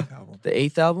 That's the 8th album. The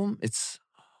 8th album, it's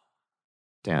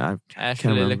damn. I Actually can't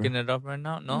remember. looking it up right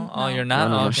now? No? Mm, Oh, no. you're not?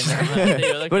 No, Oh, no. okay, never mind.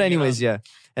 You're looking But it anyways, up. yeah.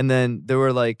 And then there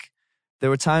were like there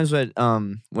were times when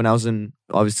I was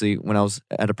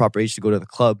at a proper age to go to the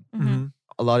club,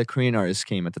 a lot of Korean artists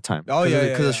came at the time. Oh,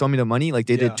 Because of Show Me the Money, like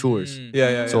they did tours.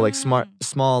 So like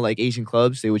small like Asian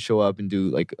clubs, they would show up and do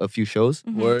like a few shows.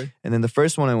 Word. And then the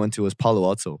first one I went to was Palo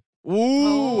Alto.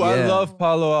 Ooh, I love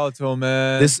Palo Alto,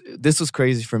 man. This was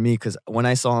crazy for me because when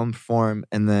I saw him perform,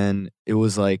 and then it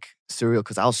was like surreal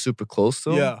because I was super close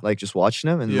to him, like just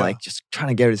watching him and like just trying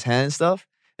to get his hand and stuff.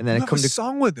 And then I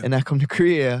come to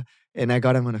Korea. And I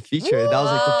got him on a feature. And that was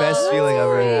like the best feeling I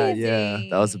ever had. Yeah,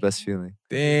 that was the best feeling.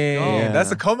 Damn,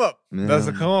 that's a come up. That's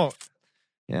a come up.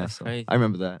 Yeah, so I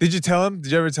remember that. Did you tell him?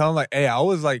 Did you ever tell him like, hey, I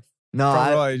was like, no,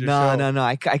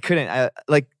 I couldn't.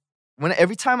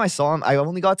 Every time I saw him, I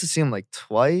only got to see him like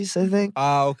twice, I think.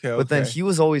 Okay. But then he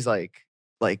was always like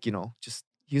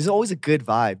he was always a good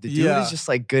vibe. The dude is just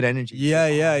like good energy.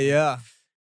 Yeah.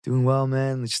 Doing well,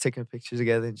 man. Just taking pictures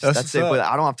together. That's it. But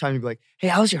I don't have time to be like, hey,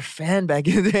 I was your fan back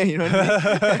in the day. You know what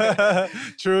I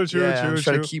mean? True. I'm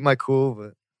trying to keep my cool,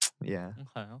 but yeah.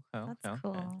 Okay. That's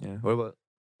cool. Yeah. What about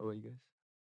you guys?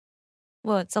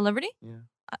 What, celebrity? Yeah.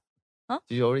 Huh?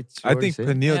 Did you already I think say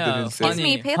Peniel didn't say. Excuse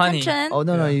me, pay attention. Oh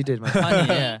no, you did. Honey,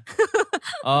 yeah.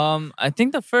 I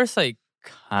think the first like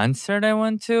concert I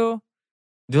went to,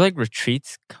 do like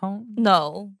retreats count?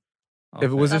 No. Okay.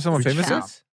 Was there someone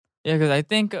famous? Yeah, because I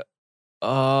think,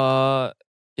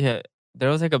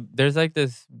 there's like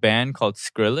this band called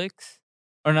Skrillex.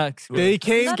 Or not Skrillex. They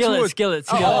came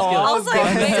Skillet. I was like,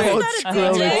 is that a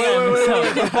DJ?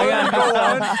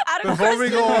 Before we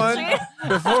go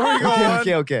on,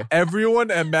 okay. Everyone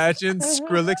imagine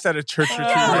Skrillex at a church retreat.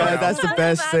 Yeah, that's the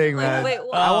best thing, man. Wait,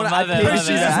 I paid to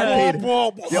see that.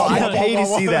 I'd pay to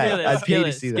see that. I'd pay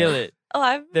to see that. Skillet.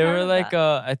 They were like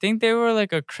I think they were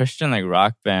like a Christian like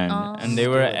rock band, and they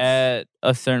were at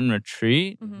a certain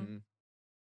retreat.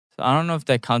 So I don't know if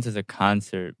that counts as a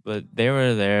concert, but they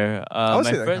were there. I would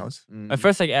say that counts. My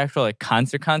first like actual like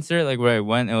concert like where I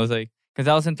went, it was like because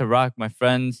I was into rock. My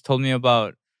friends told me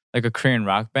about like a Korean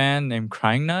rock band named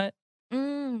Crying Nut.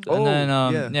 And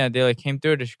then they like came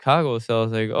through to Chicago, so I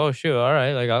was like, oh shoot, all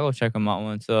right, like I'll go check them out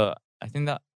once. So I think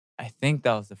that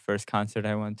was the first concert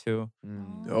I went to.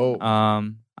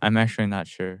 I'm actually not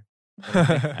sure.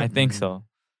 I think so.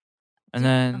 And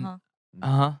then,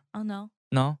 Oh no.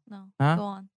 No? Huh? Go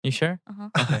on. You sure?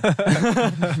 Okay.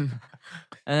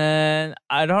 And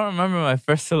I don't remember my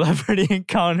first celebrity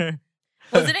encounter.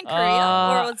 Was it in Korea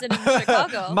or was it in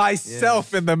Chicago?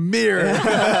 Myself in the mirror.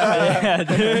 Yeah,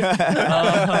 dude.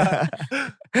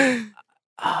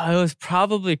 It was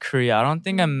probably Korea. I don't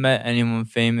think I met anyone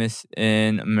famous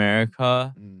in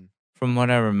America, from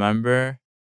what I remember.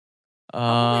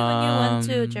 Probably when you went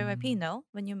to JYP, no?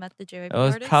 When you met the JYP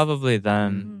artists? It was probably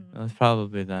them. It was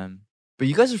probably them. But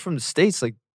you guys are from the States,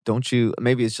 like, don't you?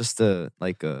 Maybe it's just a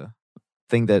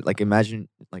thing that, like, imagine,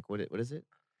 like, what is it?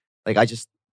 Like, I just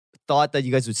thought that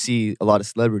you guys would see a lot of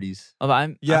celebrities. Oh,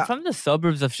 I'm from the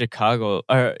suburbs of Chicago.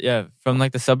 From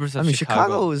like the suburbs of Chicago.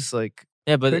 Chicago is like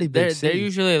but pretty big they're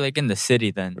usually like in the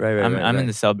city then. Right. I'm in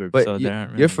the suburbs, but so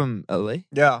you're from LA?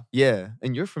 Yeah. Yeah.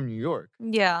 And you're from New York.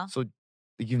 Yeah. So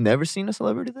you've never seen a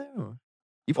celebrity there? Or?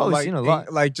 You've probably seen a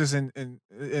lot. Like just in an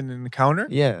encounter?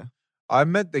 Yeah. I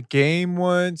met the Game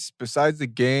once. Besides the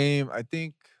Game, I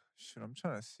think I'm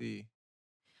trying to see.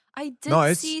 I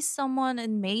did see someone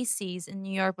in Macy's in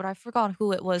New York, but I forgot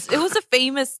who it was. It was a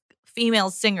famous female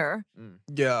singer.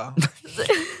 Yeah.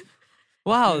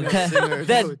 Wow,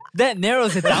 that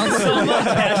narrows it down so much,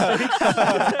 Ashley.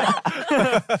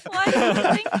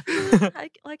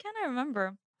 Why can't I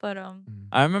remember? But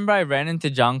I remember I ran into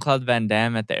Jean-Claude Van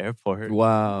Damme at the airport.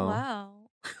 Wow.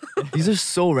 These are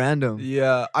so random.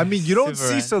 Yeah. I mean, you don't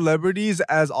see celebrities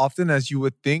as often as you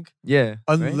would think. Yeah.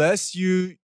 Unless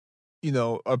you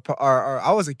know,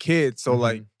 I was a kid, so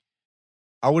like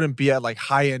I wouldn't be at like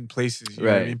high-end places, you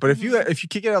know what I mean? But if you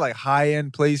kick it at like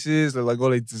high-end places or like go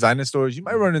like designer stores, you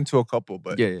might run into a couple.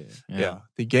 But yeah.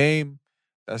 The Game,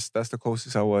 that's the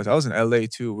closest I was. I was in LA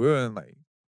too. We were in like,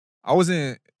 I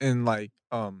wasn't in like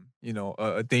you know,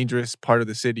 a dangerous part of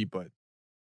the city, but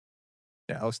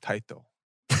yeah, I was tight though.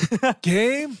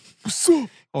 Game? What's up?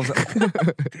 I was like,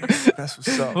 that's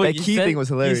what's up. Wait, that key thing was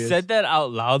hilarious. You said that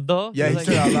out loud though? Yeah, he said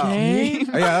it out loud.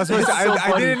 Yeah, that's what I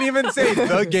said. I didn't even say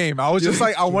the Game. I was just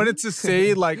like, I wanted to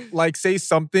say like say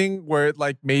something where it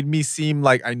like made me seem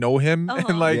like I know him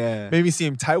and like made me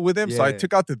seem tight with him. So I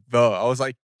took out the. I was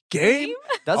like, Game?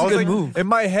 That's a good move. In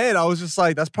my head, I was just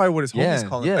like, that's probably what his homies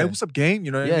call him. Hey, what's up, Game?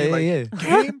 You know what I mean? Like,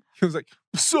 Game? He was like,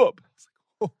 what's up?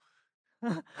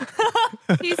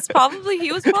 He was probably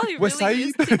really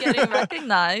used to getting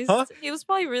recognized. Huh? He was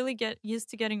probably really used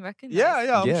to getting recognized.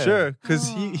 Yeah, I'm sure. Because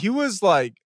he was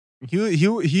like,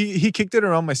 He kicked it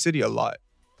around my city a lot.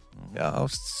 Yeah, that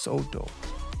was so dope.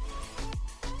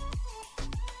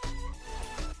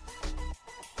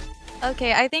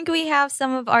 Okay, I think we have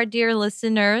some of our dear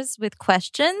listeners with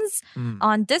questions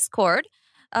on Discord.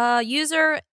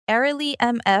 User Arily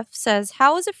MF says,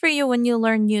 how is it for you when you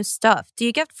learn new stuff? Do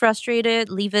you get frustrated,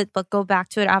 leave it, but go back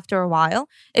to it after a while?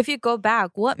 If you go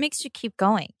back, what makes you keep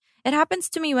going? It happens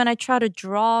to me when I try to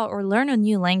draw or learn a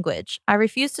new language. I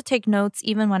refuse to take notes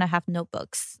even when I have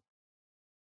notebooks.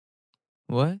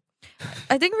 What?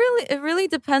 I think it really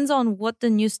depends on what the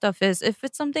new stuff is. If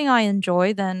it's something I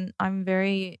enjoy, then I'm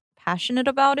very passionate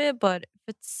about it. But if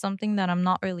it's something that I'm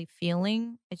not really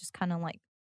feeling, I just kind of like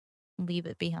leave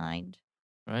it behind.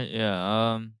 Right?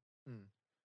 Yeah.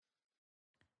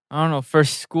 I don't know. For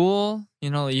school,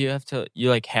 you have to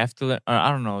learn. Or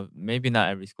I don't know. Maybe not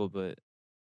every school, but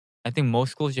I think most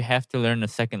schools you have to learn a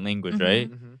second language, right?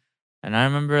 And I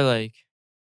remember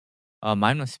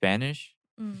mine was Spanish.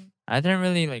 I didn't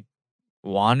really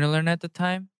want to learn at the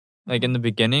time, in the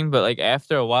beginning, but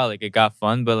after a while, it got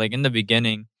fun. But in the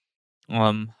beginning,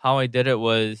 how I did it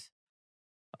was,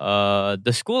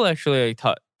 the school actually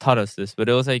taught us this, but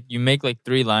it was you make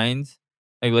 3 lines.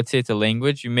 Let's say it's a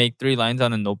language, you make 3 lines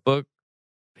on a notebook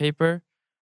paper.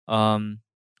 So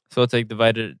it's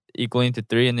divided equally into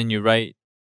 3, and then you write.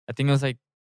 I think it was it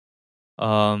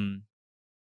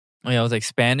was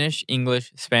Spanish,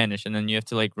 English, Spanish, and then you have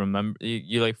to remember.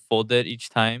 You fold it each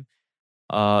time.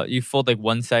 You fold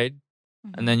one side,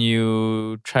 and then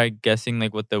you try guessing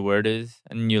what the word is,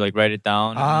 and you write it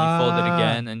down, and you fold it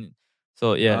again, and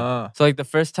so yeah. So the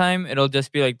first time it'll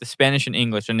just be the Spanish and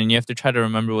English, and then you have to try to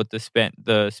remember what the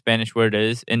Spanish word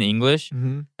is in English,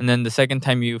 and then the second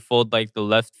time you fold the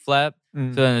left flap,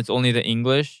 so then it's only the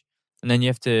English, and then you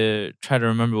have to try to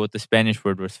remember what the Spanish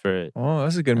word was for it. Oh,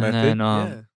 that's a good method.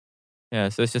 Then, yeah,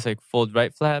 so it's just fold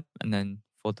right flap and then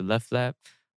fold the left flap.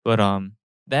 But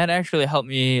that actually helped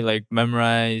me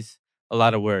memorize a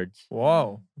lot of words.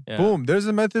 Wow. Yeah. Boom. There's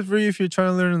a method for you if you're trying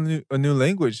to learn a new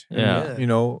language. Yeah.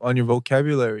 On your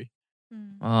vocabulary.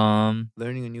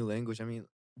 Learning a new language. I mean,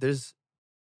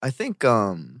 I think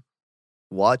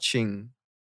watching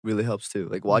really helps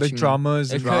too. Watching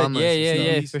dramas.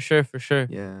 Yeah, for sure.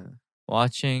 Yeah.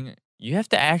 Watching, you have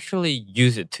to actually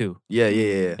use it too. Yeah.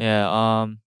 Yeah.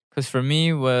 Because for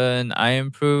me, when I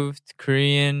improved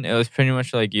Korean, it was pretty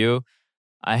much like you.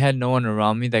 I had no one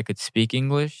around me that could speak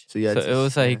English. So it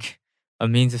was a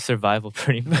means of survival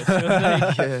pretty much.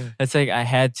 It's I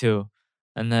had to.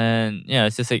 And then,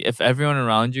 it's just if everyone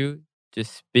around you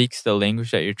just speaks the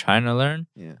language that you're trying to learn,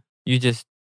 you just...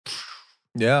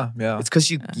 Yeah. It's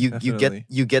because you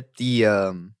get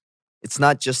the... It's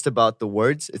not just about the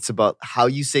words. It's about how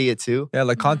you say it too.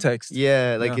 Yeah, context.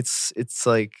 Yeah,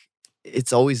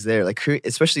 it's always there.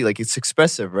 Especially it's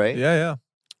expressive, right? Yeah.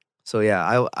 So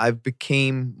yeah, I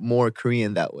became more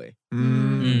Korean that way.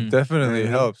 Definitely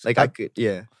helps. I could,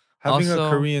 having Also, a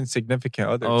Korean significant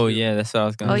other. Oh too. yeah, that's what I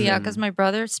was gonna say. Oh yeah, because my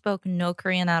brother spoke no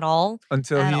Korean at all.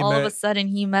 Until and he all met... of a sudden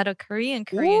he met a Korean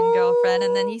girlfriend,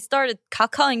 and then he started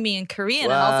calling me in Korean,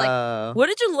 and I was like, "What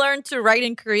did you learn to write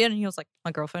in Korean?" And he was like,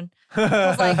 "My girlfriend." I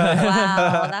was like,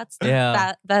 "Wow, that's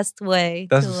the best way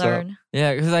to learn."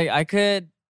 Yeah, because I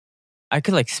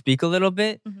could speak a little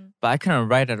bit, but I couldn't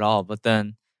write at all. But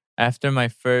then after my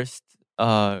first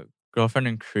girlfriend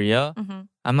in Korea,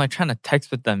 I'm trying to text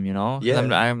with them, Yeah.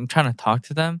 I'm trying to talk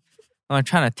to them. I'm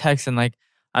trying to text and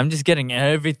I'm just getting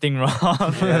everything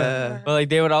wrong. Yeah. But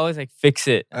they would always fix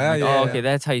it. Yeah. Okay,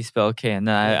 that's how you spell. Okay, and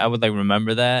then I would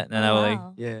remember that, and then I would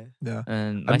yeah.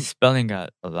 and my spelling got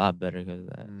a lot better because of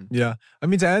that. Yeah. I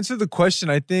mean, to answer the question,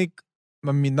 I think,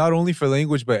 not only for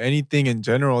language, but anything in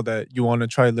general that you want to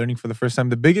try learning for the first time,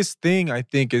 the biggest thing I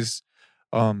think is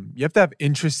you have to have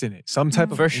interest in it. Some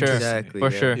type of For sure. interest in it. Exactly,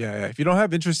 For yeah. sure. Yeah. If you don't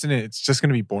have interest in it, it's just going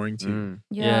to be boring to you.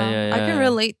 Yeah, I can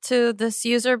relate to this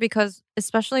user because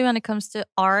especially when it comes to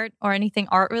art or anything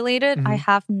art related, I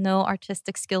have no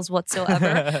artistic skills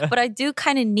whatsoever. But I do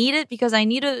kind of need it because I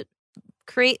need to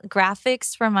create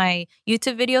graphics for my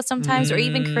YouTube videos sometimes or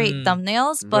even create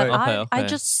thumbnails. But Right. I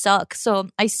just suck. So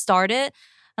I start it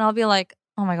and I'll be like,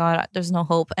 oh my God, there's no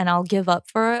hope. And I'll give up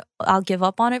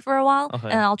on it for a while. Okay.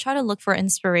 And I'll try to look for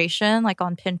inspiration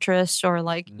on Pinterest or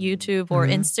YouTube or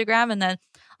Instagram. And then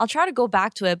I'll try to go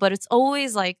back to it. But it's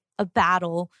always a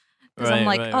battle. Because I'm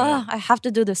I have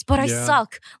to do this. But I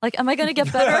suck. Am I going to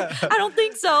get better? I don't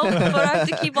think so. But I have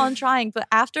to keep on trying. But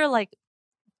after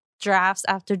drafts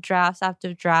after drafts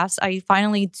after drafts, I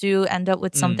finally do end up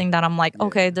with something that I'm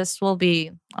okay, this will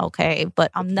be okay, but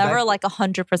I'm never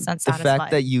 100% satisfied. The fact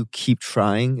that you keep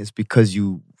trying is because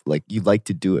you like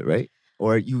to do it, right?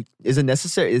 Or is it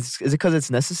necessary? Is it because it's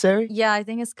necessary? Yeah, I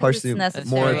think it's because Partially it's necessary.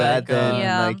 more of that than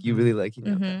Yeah. like you really like.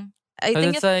 I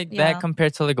think it's like that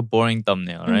compared to like a boring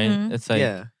thumbnail, right? It's like,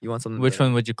 you want something. which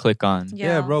one would you click on?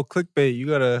 Yeah, bro, clickbait. You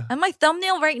gotta. And my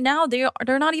thumbnail right now,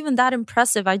 they're not even that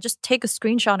impressive. I just take a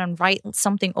screenshot and write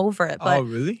something over it. But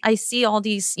really? I see all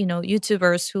these,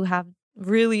 YouTubers who have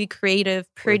really creative,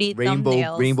 pretty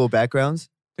thumbnails. Rainbow backgrounds.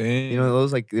 Dang. You know those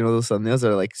those thumbnails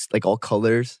that are like all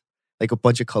colors, like a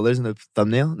bunch of colors in the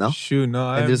thumbnail. No, shoot, no,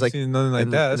 I haven't seen nothing like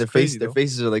that. That's crazy, their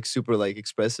faces are like super like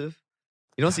expressive.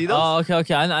 You don't see those? Oh,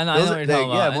 okay. I know what you're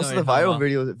talking about. Yeah, most of the viral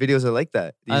videos are like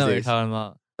that these I know what you're days. talking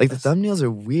about. Like the thumbnails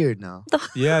are weird now.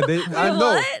 Yeah, I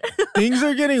know. Things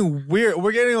are getting weird.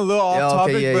 We're getting a little off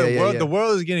topic, but the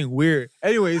world is getting weird.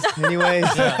 Anyways, my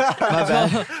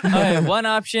bad. Okay, one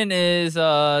option is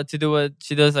to do what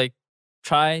she does, like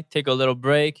take a little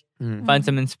break, find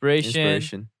some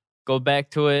inspiration, go back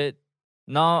to it.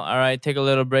 No, all right, take a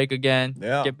little break again,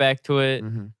 get back to it.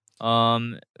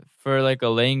 For like a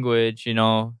language, you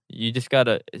just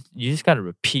gotta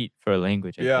repeat for a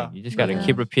language. I think you just gotta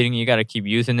keep repeating. You gotta keep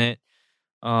using it.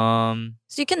 So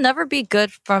you can never be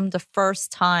good from the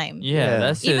first time. Yeah,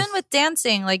 that's even with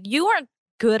dancing. Like you weren't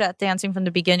good at dancing from the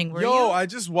beginning, were you? I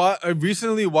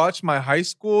recently watched my high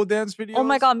school dance video. Oh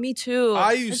my god, me too.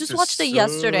 I just watched it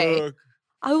yesterday.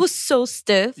 I was so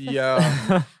stiff.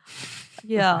 Yeah.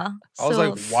 Yeah. I was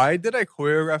like, why did I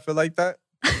choreograph it like that?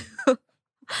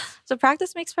 So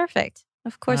practice makes perfect.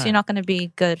 Of course, you're not going to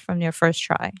be good from your first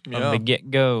try. From the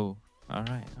get-go. All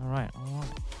right.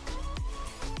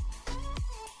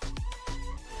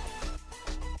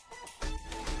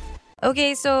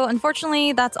 Okay, so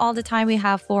unfortunately, that's all the time we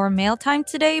have for mail time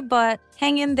today. But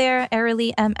hang in there,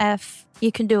 Airly MF.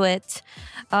 You can do it.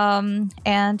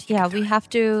 And yeah, we have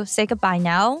to say goodbye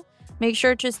now. Make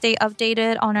sure to stay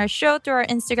updated on our show through our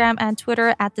Instagram and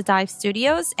Twitter at The Dive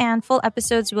Studios. And full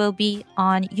episodes will be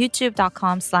on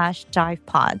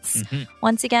youtube.com/divepods.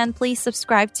 Once again, please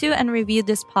subscribe to and review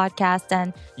this podcast.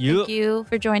 And thank you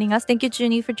for joining us. Thank you,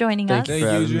 Junie, for joining us.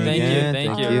 Thank you.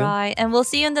 All right. And we'll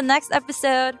see you in the next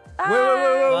episode. Bye.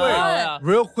 Wait.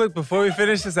 Real quick, before we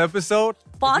finish this episode,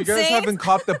 if you guys haven't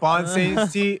copped the Bond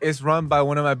Saints tee, it's run by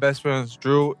one of my best friends,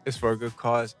 Drew. It's for a good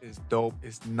cause. It's dope.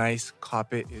 It's nice.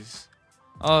 Cop it.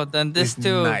 Oh, then this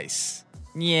too. Nice.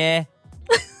 Yeah.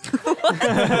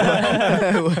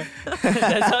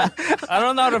 I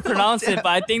don't know how to pronounce it, but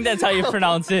I think that's how you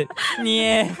pronounce it.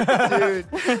 Yeah. Dude.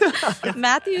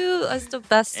 Matthew is the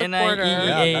best supporter.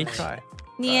 N-I-E-E-H.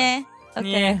 Yeah. Okay.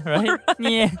 Yeah, right?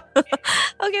 Yeah.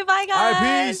 Okay, bye guys. All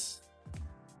right, peace.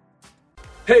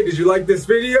 Hey, did you like this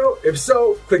video? If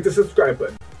so, click the subscribe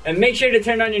button. And make sure to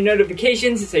turn on your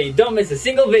notifications so you don't miss a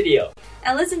single video.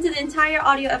 And listen to the entire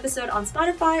audio episode on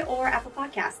Spotify or Apple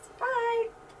Podcasts. Bye!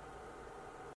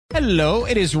 Hello,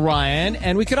 it is Ryan,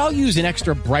 and we could all use an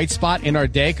extra bright spot in our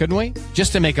day, couldn't we?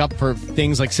 Just to make up for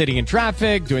things like sitting in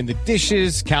traffic, doing the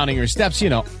dishes, counting your steps,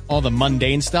 all the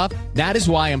mundane stuff. That is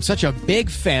why I'm such a big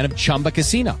fan of Chumba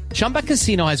Casino. Chumba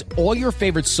Casino has all your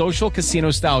favorite social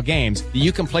casino-style games that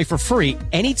you can play for free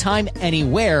anytime,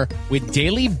 anywhere with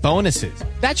daily bonuses.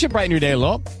 That should brighten your day a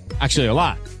little. Actually, a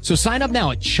lot. So sign up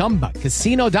now at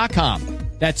ChumbaCasino.com.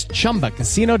 That's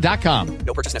ChumbaCasino.com.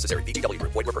 No purchase necessary. VGW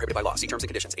Group. Void where prohibited by law. See terms and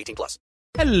conditions. 18+.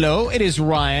 Hello, it is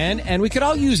Ryan, and we could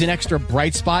all use an extra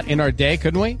bright spot in our day,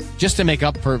 couldn't we? Just to make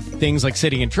up for things like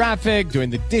sitting in traffic,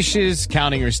 doing the dishes,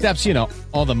 counting your steps,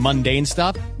 all the mundane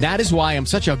stuff. That is why I'm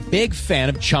such a big fan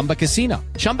of Chumba Casino.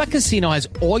 Chumba Casino has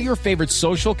all your favorite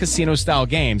social casino-style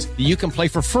games that you can play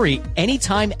for free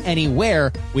anytime,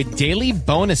 anywhere with daily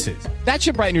bonuses. That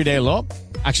should brighten your day a little.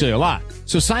 Actually, a lot.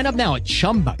 So sign up now at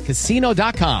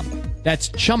ChumbaCasino.com. That's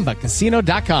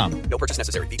ChumbaCasino.com. No purchase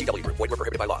necessary. VGW Group. Void where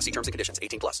prohibited by law. See terms and conditions.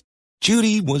 18+.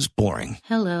 Judy was boring.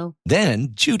 Hello. Then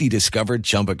Judy discovered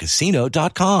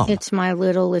ChumbaCasino.com. It's my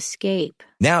little escape.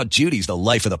 Now Judy's the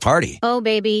life of the party. Oh,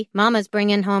 baby, mama's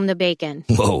bringing home the bacon.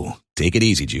 Whoa, take it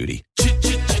easy, Judy.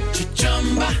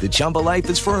 The Chumba life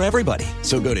is for everybody.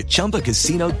 So go to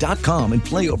ChumbaCasino.com and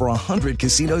play over 100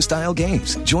 casino-style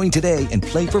games. Join today and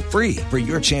play for free for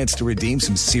your chance to redeem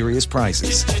some serious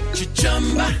prizes.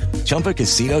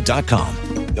 ChumbaCasino.com.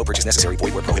 No purchase necessary.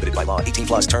 Void where prohibited by law.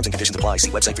 18+. Terms and conditions apply. See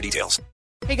website for details.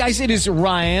 Hey guys, it is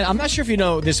Ryan. I'm not sure if you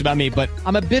know this about me, but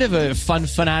I'm a bit of a fun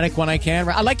fanatic when I can.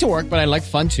 I like to work, but I like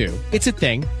fun too. It's a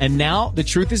thing. And now the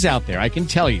truth is out there. I can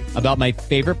tell you about my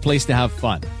favorite place to have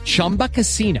fun. Chumba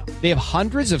Casino. They have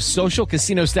hundreds of social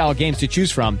casino style games to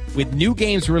choose from with new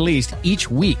games released each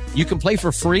week. You can play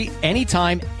for free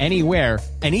anytime, anywhere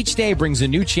And each day brings a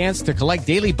new chance to collect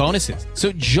daily bonuses.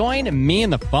 So join me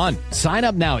in the fun. Sign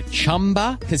up now at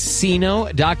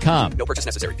ChumbaCasino.com. No purchase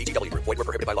necessary. VGW Group. Void where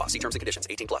prohibited by law. See terms and conditions.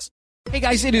 18+. Hey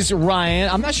guys, it is Ryan.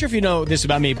 I'm not sure if you know this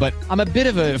about me, but I'm a bit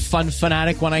of a fun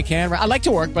fanatic when I can. I like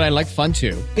to work, but I like fun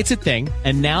too. It's a thing.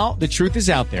 And now the truth is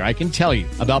out there. I can tell you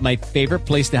about my favorite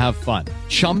place to have fun.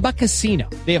 Chumba Casino.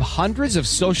 They have hundreds of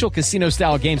social casino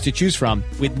style games to choose from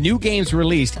with new games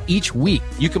released each week.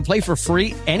 You can play for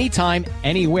free anytime,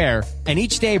 anywhere. And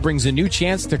each day brings a new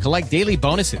chance to collect daily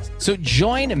bonuses. So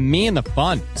join me in the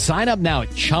fun. Sign up now at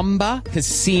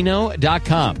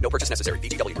ChumbaCasino.com. No purchase necessary.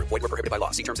 VGW Group. Void where prohibited by law.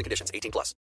 See terms and conditions. 18+.